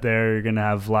Bichette there, you're going to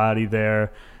have Vladdy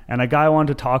there. And a guy I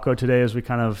wanted to talk about today as we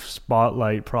kind of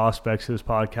spotlight prospects of this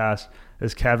podcast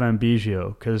is Cavan Biggio,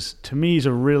 because to me he's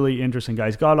a really interesting guy.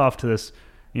 He's got off to this,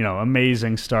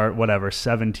 amazing start,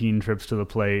 17 trips to the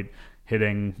plate,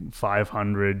 hitting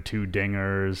 500, 2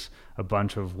 dingers, a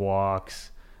bunch of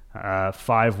walks,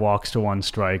 5 walks to 1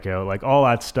 strikeout, like all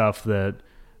that stuff that,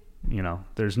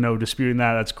 there's no disputing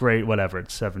that. That's great, whatever.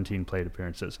 It's 17 plate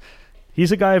appearances.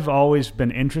 He's a guy I've always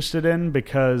been interested in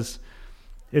because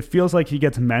it feels like he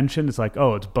gets mentioned. It's like,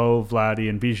 oh, it's Bo, Vladdy,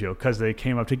 and Biggio because they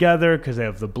came up together, because they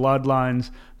have the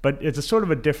bloodlines. But it's a sort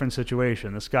of a different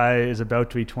situation. This guy is about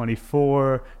to be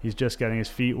 24. He's just getting his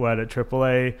feet wet at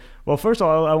AAA. Well, first of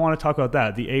all, I want to talk about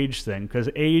that, the age thing, because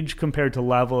age compared to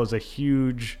level is a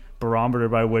huge barometer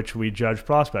by which we judge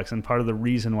prospects. And part of the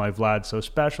reason why Vlad's so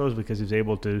special is because he's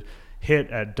able to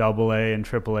hit at AA and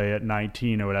AAA at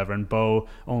 19 or whatever, and Bo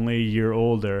only a year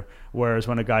older. Whereas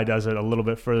when a guy does it a little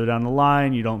bit further down the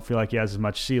line, you don't feel like he has as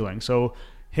much ceiling. So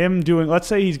him doing, let's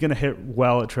say he's going to hit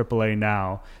well at AAA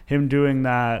now, him doing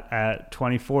that at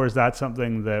 24, is that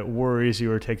something that worries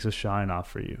you or takes a shine off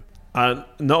for you?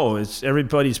 No, it's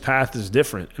everybody's path is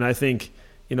different. And I think,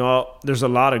 there's a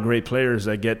lot of great players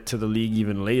that get to the league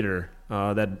even later,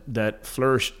 that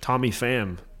flourish. Tommy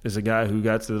Pham is a guy who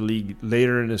got to the league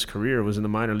later in his career, was in the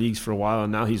minor leagues for a while,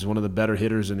 and now he's one of the better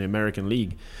hitters in the American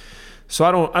League. So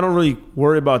I don't really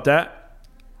worry about that.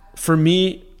 For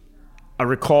me, I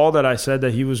recall that I said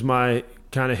that he was my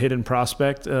kind of hidden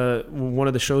prospect. One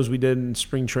of the shows we did in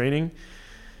spring training,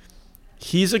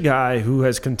 he's a guy who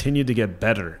has continued to get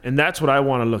better, and that's what I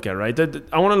want to look at, right?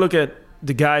 I want to look at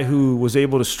the guy who was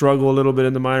able to struggle a little bit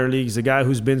in the minor leagues, the guy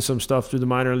who's been some stuff through the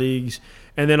minor leagues,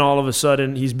 and then all of a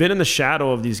sudden he's been in the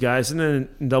shadow of these guys, and then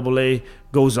in AA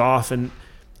goes off and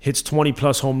hits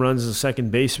 20-plus home runs as a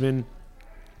second baseman.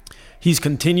 He's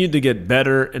continued to get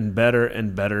better and better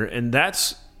and better, and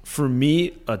that's, for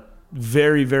me, a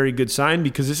very, very good sign,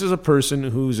 because this is a person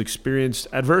who's experienced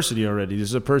adversity already. This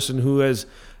is a person who has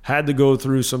had to go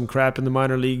through some crap in the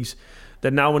minor leagues,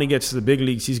 that now when he gets to the big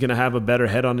leagues, he's going to have a better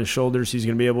head on his shoulders. He's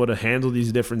going to be able to handle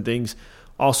these different things.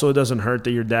 Also, it doesn't hurt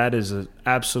that your dad is an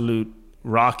absolute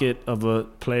rocket of a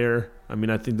player. I mean,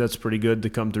 I think that's pretty good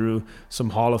to come through some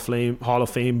Hall of Fame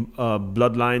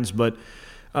bloodlines. But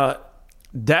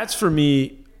that's, for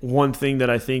me, one thing that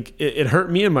I think it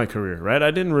hurt me in my career, right? I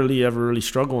didn't ever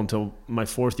struggle until my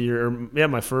fourth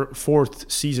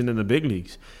fourth season in the big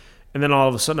leagues. And then all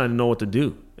of a sudden I didn't know what to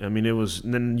do. I mean,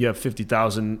 and then you have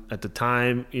 50,000 at the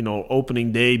time,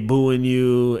 opening day booing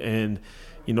you. And,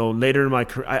 later in my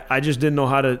career, I just didn't know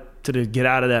how to get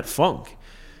out of that funk.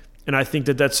 And I think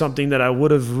that that's something that I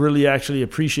would have really actually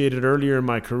appreciated earlier in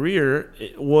my career,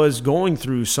 was going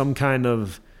through some kind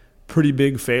of pretty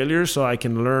big failure so I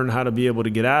can learn how to be able to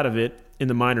get out of it in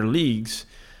the minor leagues,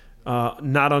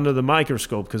 not under the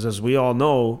microscope. Because as we all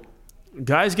know,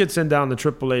 guys get sent down to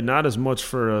AAA not as much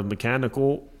for a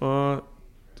mechanical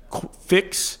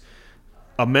fix,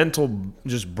 a mental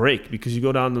just break, because you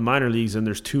go down to the minor leagues and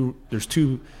there's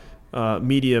two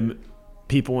media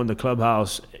people in the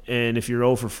clubhouse, and if you're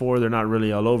 0 for 4, they're not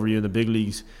really all over you. In the big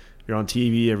leagues, you're on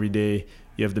TV every day.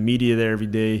 You have the media there every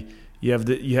day. You have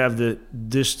the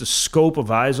scope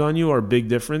of eyes on you are a big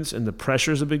difference, and the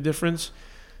pressure is a big difference.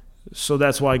 So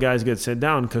that's why guys get sent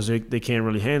down, because they can't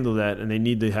really handle that, and they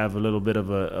need to have a little bit of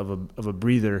a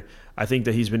breather. I think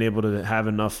that he's been able to have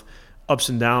enough ups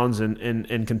and downs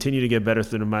and continue to get better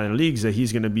through the minor leagues that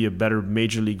he's going to be a better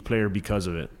major league player because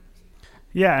of it.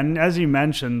 Yeah, and as you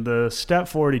mentioned, the step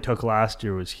forward he took last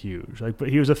year was huge. But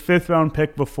he was a 5th-round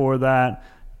pick before that,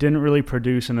 didn't really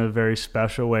produce in a very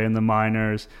special way in the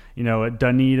minors. At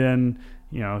Dunedin,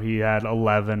 he had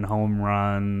 11 home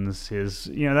runs.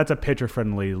 That's a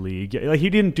pitcher-friendly league. He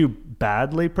didn't do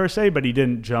badly per se, but he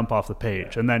didn't jump off the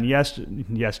page. And then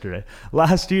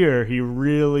last year, he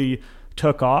really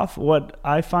took off. What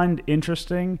I find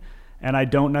interesting, and I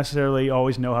don't necessarily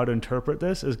always know how to interpret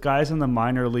this, is guys in the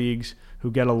minor leagues who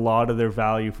get a lot of their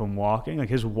value from walking. Like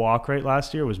his walk rate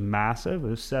last year was massive. It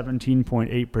was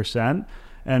 17.8%.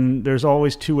 And there's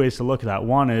always two ways to look at that.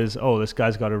 One is, this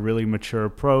guy's got a really mature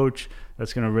approach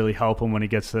that's going to really help him when he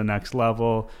gets to the next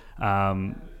level.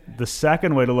 The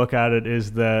second way to look at it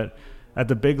is that at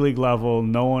the big league level,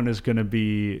 no one is going to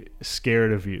be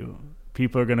scared of you.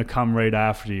 People are going to come right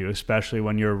after you, especially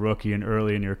when you're a rookie and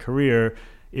early in your career.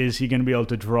 Is he going to be able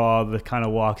to draw the kind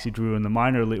of walks he drew in the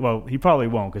minor league? Well, he probably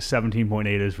won't, because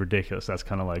 17.8 is ridiculous. That's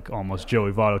kind of like almost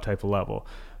Joey Votto type of level.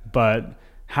 But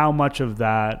how much of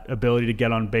that ability to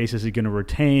get on base is he going to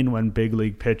retain when big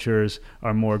league pitchers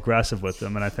are more aggressive with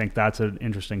them? And I think that's an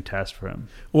interesting test for him.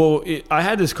 Well, I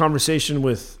had this conversation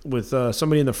with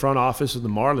somebody in the front office of the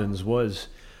Marlins. Was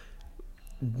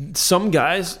some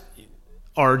guys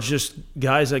are just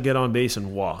guys that get on base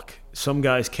and walk. Some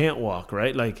guys can't walk,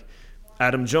 right? Like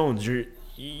Adam Jones,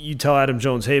 you tell Adam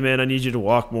Jones, hey, man, I need you to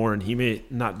walk more, and he may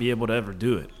not be able to ever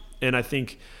do it. And I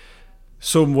think –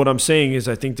 so what I'm saying is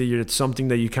I think that it's something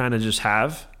that you kind of just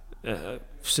have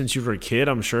since you were a kid.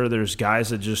 I'm sure there's guys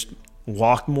that just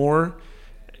walk more,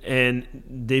 and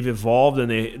they've evolved, and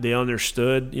they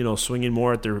understood, swinging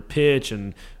more at their pitch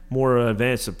and more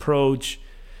advanced approach.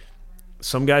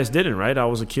 Some guys didn't, right? I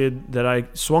was a kid that I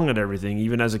swung at everything,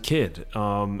 even as a kid,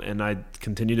 and I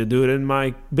continue to do it in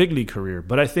my big league career.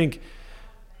 But I think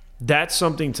that's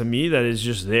something to me that is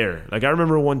just there. Like I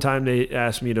remember one time they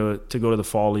asked me to go to the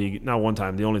fall league. Not one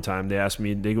time, the only time they asked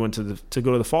me, they went to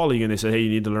go to the fall league, and they said, hey, you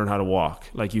need to learn how to walk.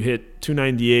 Like you hit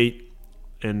 298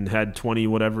 and had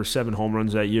 7 home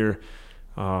runs that year,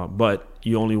 but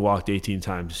you only walked 18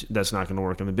 times. That's not going to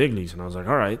work in the big leagues. And I was like,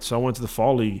 all right. So I went to the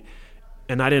fall league,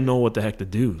 and I didn't know what the heck to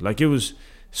do. Like it was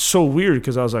so weird,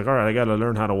 because I was like, all right, I got to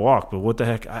learn how to walk. But what the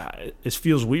heck? It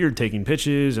feels weird taking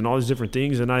pitches and all these different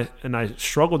things. And I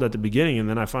struggled at the beginning, and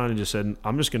then I finally just said,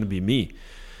 I'm just going to be me.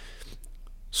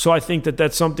 So I think that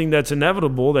that's something that's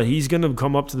inevitable, that he's going to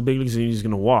come up to the big leagues and he's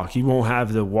going to walk. He won't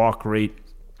have the walk rate,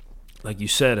 like you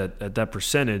said, at that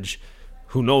percentage.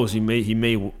 Who knows? He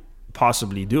may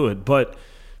possibly do it. But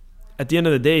at the end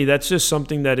of the day, that's just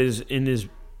something that is in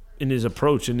his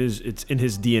approach, and it's in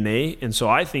his DNA. And so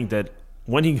I think that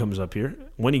when he comes up here,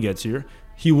 when he gets here,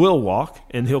 he will walk,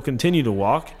 and he'll continue to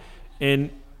walk,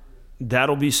 and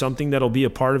that'll be something that'll be a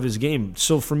part of his game.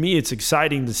 So for me, it's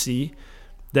exciting to see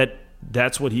that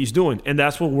that's what he's doing, and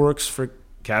that's what works for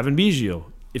Cavan Biggio.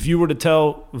 If you were to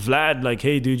tell Vlad, like,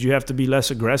 hey, dude, you have to be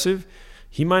less aggressive,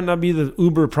 he might not be the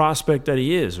uber prospect that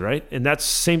he is, right? And that's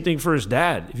the same thing for his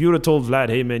dad. If you would have told Vlad,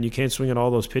 hey, man, you can't swing at all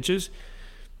those pitches,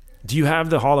 do you have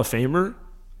the Hall of Famer?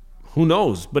 Who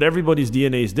knows? But everybody's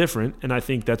DNA is different, and I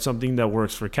think that's something that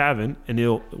works for Cavan, and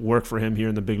it'll work for him here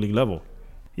in the big league level.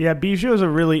 Yeah, Biggio is a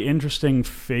really interesting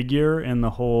figure in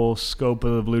the whole scope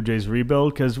of the Blue Jays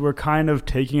rebuild, because we're kind of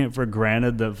taking it for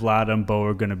granted that Vlad and Bo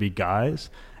are going to be guys.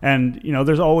 And,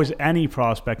 there's always any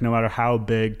prospect, no matter how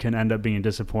big, can end up being a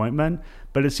disappointment.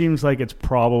 But it seems like it's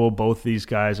probable both these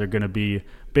guys are going to be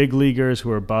big leaguers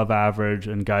who are above average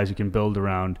and guys you can build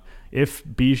around. If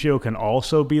Biggio can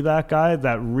also be that guy,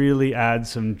 that really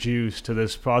adds some juice to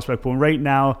this prospect pool. Right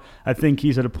now, I think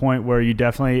he's at a point where you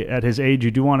definitely, at his age,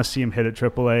 you do want to see him hit at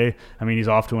AAA. I mean, he's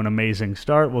off to an amazing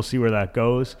start. We'll see where that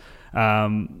goes.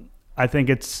 I think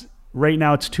right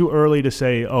now it's too early to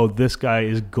say, this guy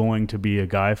is going to be a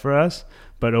guy for us.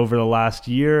 But over the last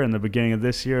year and the beginning of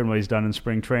this year and what he's done in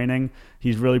spring training,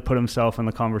 he's really put himself in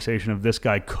the conversation of this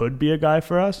guy could be a guy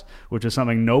for us, which is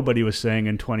something nobody was saying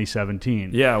in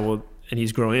 2017. Yeah, well, and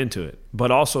he's grown into it.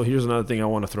 But also, here's another thing I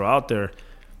want to throw out there.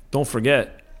 Don't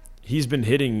forget, he's been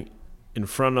hitting in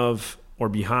front of or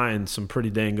behind some pretty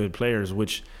dang good players,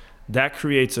 which that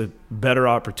creates a better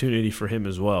opportunity for him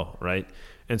as well, right?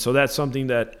 And so that's something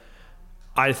that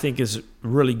I think is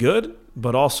really good,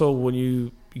 but also when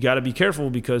you got to be careful,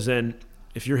 because then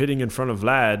if you're hitting in front of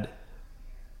Vlad,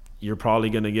 you're probably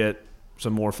going to get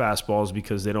some more fastballs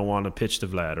because they don't want to pitch to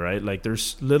Vlad, right? Like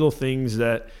there's little things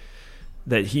that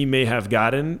he may have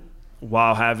gotten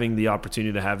while having the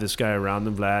opportunity to have this guy around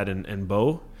them, Vlad and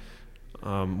Bo,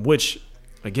 which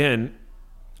again,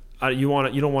 you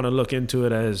don't want to look into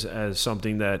it as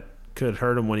something that could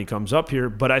hurt him when he comes up here,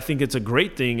 but I think it's a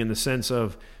great thing in the sense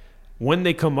of when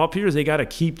they come up here, they got to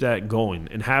keep that going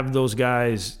and have those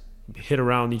guys hit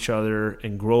around each other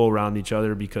and grow around each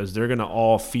other, because they're going to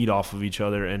all feed off of each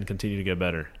other and continue to get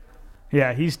better.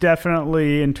 Yeah, he's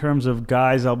definitely, in terms of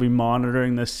guys I'll be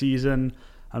monitoring this season,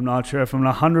 I'm not sure if I'm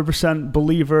a 100%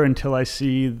 believer until I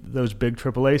see those big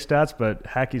AAA stats, but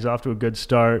heck, he's off to a good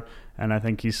start. And I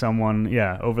think he's someone,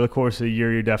 over the course of the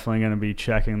year, you're definitely going to be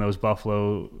checking those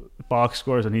Buffalo box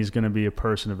scores, and he's going to be a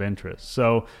person of interest.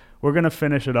 So we're going to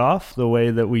finish it off the way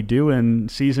that we do in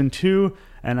Season 2,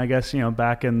 and I guess,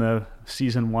 back in the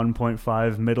Season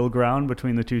 1.5 middle ground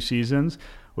between the two seasons,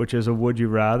 which is a Would You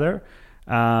Rather.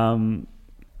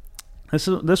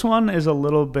 This one is a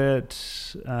little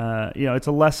bit, it's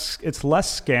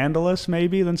less scandalous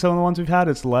maybe than some of the ones we've had.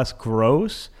 It's less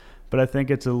gross, but I think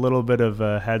it's a little bit of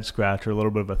a head scratcher, a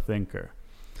little bit of a thinker.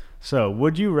 So,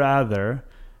 would you rather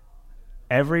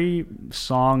every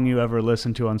song you ever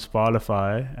listen to on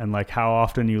Spotify, and like how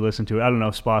often you listen to it, I don't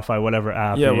know, Spotify, whatever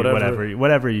app,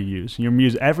 whatever you use, your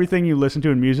music, everything you listen to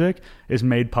in music is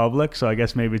made public. So I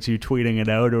guess maybe it's you tweeting it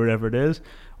out or whatever it is,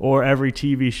 or every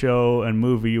TV show and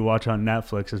movie you watch on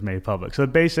Netflix is made public. So the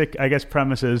basic, I guess,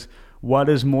 premise is, what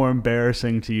is more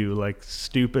embarrassing to you, like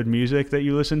stupid music that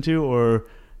you listen to, or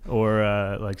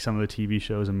like some of the TV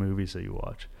shows and movies that you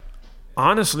watch?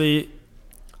 Honestly,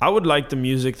 I would like the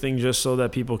music thing just so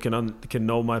that people can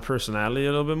know my personality a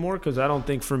little bit more, because I don't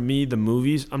think, for me, the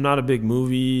movies, I'm not a big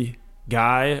movie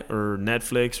guy or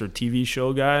Netflix or TV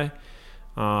show guy.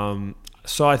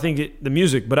 So I think the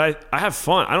music, but I have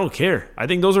fun. I don't care. I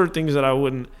think those are things that I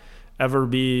wouldn't ever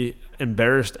be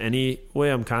embarrassed anyway.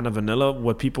 I'm kind of vanilla.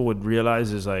 What people would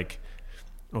realize is like,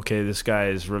 okay, this guy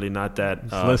is really not that.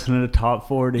 He's listening to Top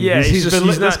 40. Yeah,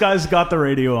 this guy's got the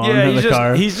radio on in the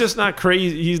car. He's just not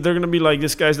crazy. They're gonna be like,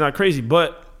 this guy's not crazy.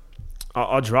 But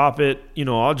I'll drop it.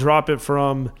 I'll drop it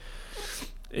from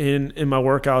in my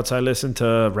workouts. I listen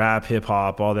to rap, hip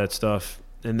hop, all that stuff,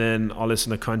 and then I'll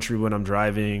listen to country when I'm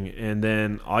driving, and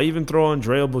then I'll even throw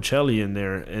Andrea Bocelli in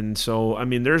there. And so, I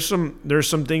mean, there's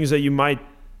some things that you might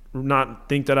not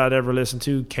think that I'd ever listen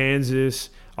to.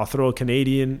 Kansas. I'll throw a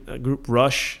Canadian group,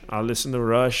 Rush. I'll listen to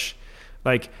Rush.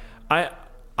 Like, I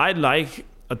like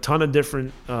a ton of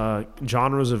different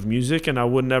genres of music, and I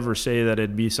would never say that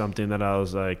it'd be something that I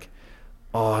was like,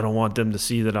 oh, I don't want them to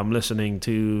see that I'm listening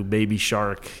to Baby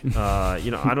Shark. I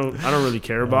don't really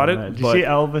care about it. Did you see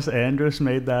Elvis Andrus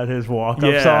made that his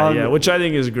walk-up song? Yeah, which I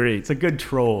think is great. It's a good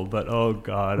troll, but oh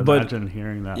god, imagine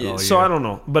hearing that all year. So I don't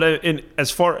know, but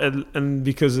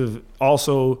because of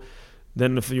also.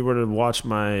 Then if you were to watch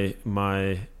my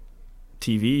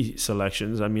TV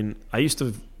selections, I mean, I used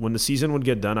to, when the season would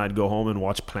get done, I'd go home and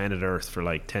watch Planet Earth for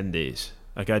like 10 days.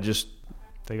 Like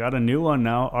They got a new one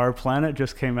now. Our Planet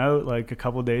just came out like a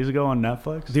couple of days ago on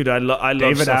Netflix. Dude, I love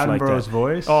David stuff Attenborough's like that.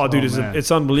 voice. Oh, dude,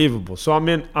 it's unbelievable. So I'm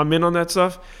in on that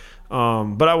stuff.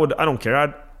 But I don't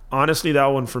care. Honestly, that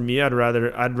one for me, I'd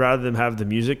rather them have the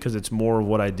music because it's more of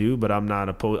what I do. But I'm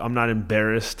not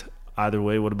embarrassed either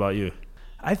way. What about you?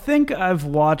 I think I've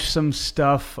watched some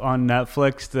stuff on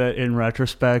Netflix that in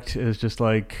retrospect is just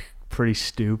like pretty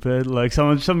stupid. Like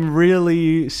some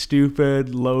really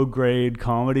stupid low grade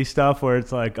comedy stuff where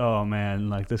it's like, oh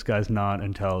man, like this guy's not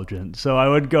intelligent. So I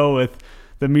would go with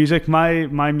the music. My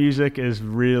music is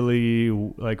really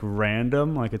like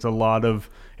random. Like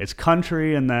it's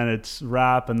country, and then it's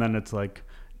rap, and then it's like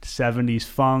 70s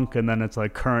funk, and then it's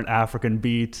like current African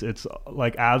beats. It's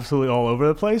like absolutely all over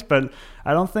the place, but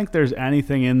I don't think there's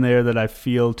anything in there that I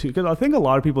feel too, because I think a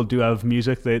lot of people do have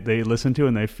music they listen to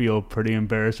and they feel pretty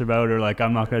embarrassed about, or like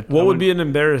I'm not gonna. What would be an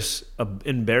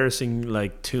embarrassing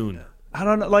like tune? I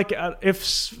don't know, like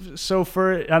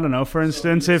for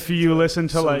instance, if you listen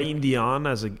to Celine Dion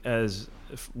as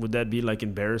would that be like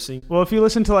embarrassing? Well, if you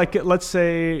listen to like, let's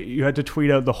say you had to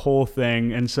tweet out the whole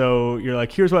thing, and so you're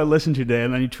like, here's what I listened to today,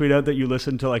 and then you tweet out that you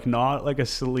listened to like not like a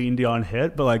Celine Dion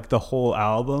hit, but like the whole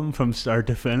album from start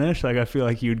to finish. Like I feel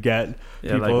like you'd get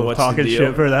people like, talking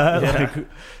shit for that. Yeah. Like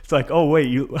it's like, oh wait,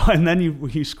 and then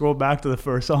you scroll back to the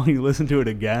first song, you listen to it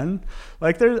again.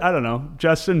 Like there's, I don't know,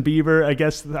 Justin Bieber,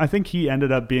 I think he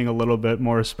ended up being a little bit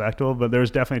more respectable, but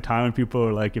there's definitely a time when people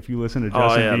are like, if you listen to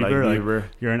Justin Bieber,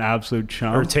 you're an absolute chump.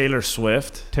 Or Taylor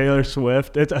Swift.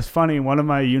 It's funny. One of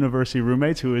my university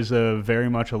roommates, who is very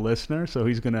much a listener, so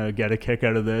he's gonna get a kick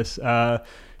out of this.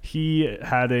 he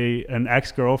had an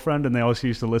ex-girlfriend, and they also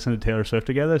used to listen to Taylor Swift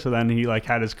together. So then he like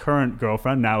had his current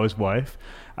girlfriend, now his wife,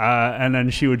 and then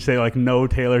she would say like, no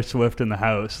Taylor Swift in the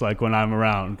house, like when I'm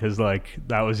around, because like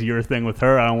that was your thing with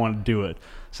her. I don't want to do it.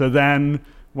 So then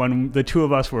when the two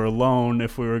of us were alone,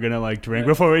 if we were gonna like drink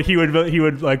before, he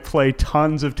would like play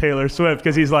tons of Taylor Swift,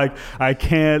 because he's like, I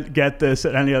can't get this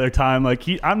at any other time. Like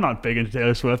I'm not big into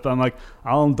Taylor Swift. I'm like,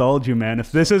 I'll indulge you, man,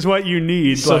 if this is what you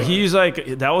need. So like, he's like,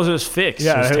 that was his fix.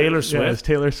 Yeah, was Taylor Swift. Yeah, his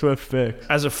Taylor Swift fix.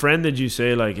 As a friend, did you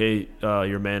say like, hey,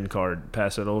 your man card,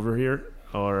 pass it over here,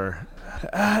 or?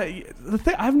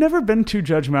 I've never been too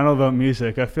judgmental about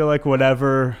music. I feel like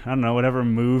whatever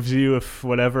moves you, if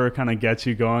whatever kind of gets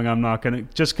you going, I'm not gonna,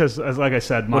 just because, as like I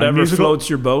said, whatever floats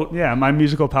your boat. Yeah, my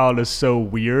musical palette is so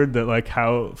weird that like,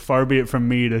 how far be it from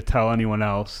me to tell anyone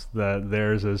else that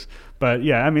theirs is. But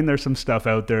yeah, I mean, there's some stuff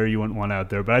out there you wouldn't want out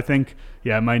there. But I think,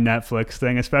 yeah, my Netflix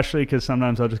thing, especially because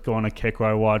sometimes I'll just go on a kick where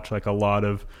I watch like a lot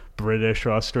of British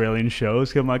or Australian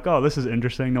shows. I'm like, oh, this is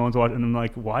interesting. No one's watching. And I'm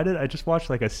like, why did I just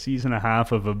watch like a season and a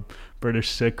half of a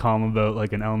British sitcom about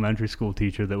like an elementary school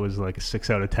teacher that was like a 6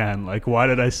 out of 10? Like, why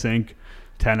did I sink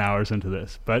 10 hours into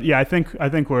this? But yeah, I think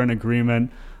we're in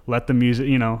agreement. Let the music,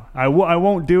 I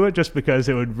won't do it just because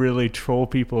it would really troll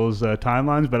people's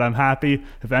timelines, but I'm happy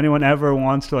if anyone ever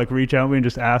wants to like reach out to me and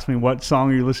just ask me, what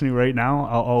song are you listening to right now?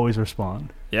 I'll always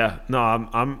respond. Yeah,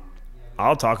 no,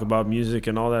 I'll talk about music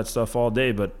and all that stuff all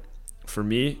day, but for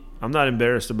me, I'm not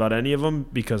embarrassed about any of them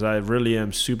because I really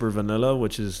am super vanilla,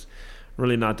 which is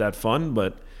really not that fun,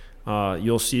 but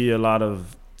you'll see a lot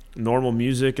of normal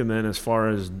music, and then as far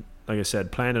as, like I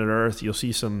said, Planet Earth, you'll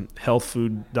see some health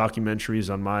food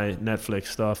documentaries on my Netflix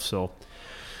stuff. So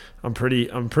I'm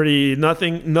pretty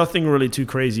nothing really too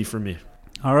crazy for me.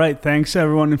 All right. Thanks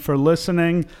everyone for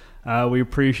listening. We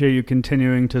appreciate you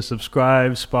continuing to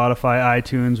subscribe, Spotify,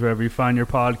 iTunes, wherever you find your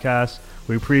podcasts.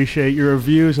 We appreciate your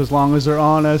reviews as long as they're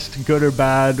honest, good or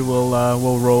bad.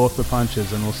 We'll roll with the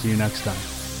punches, and we'll see you next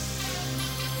time.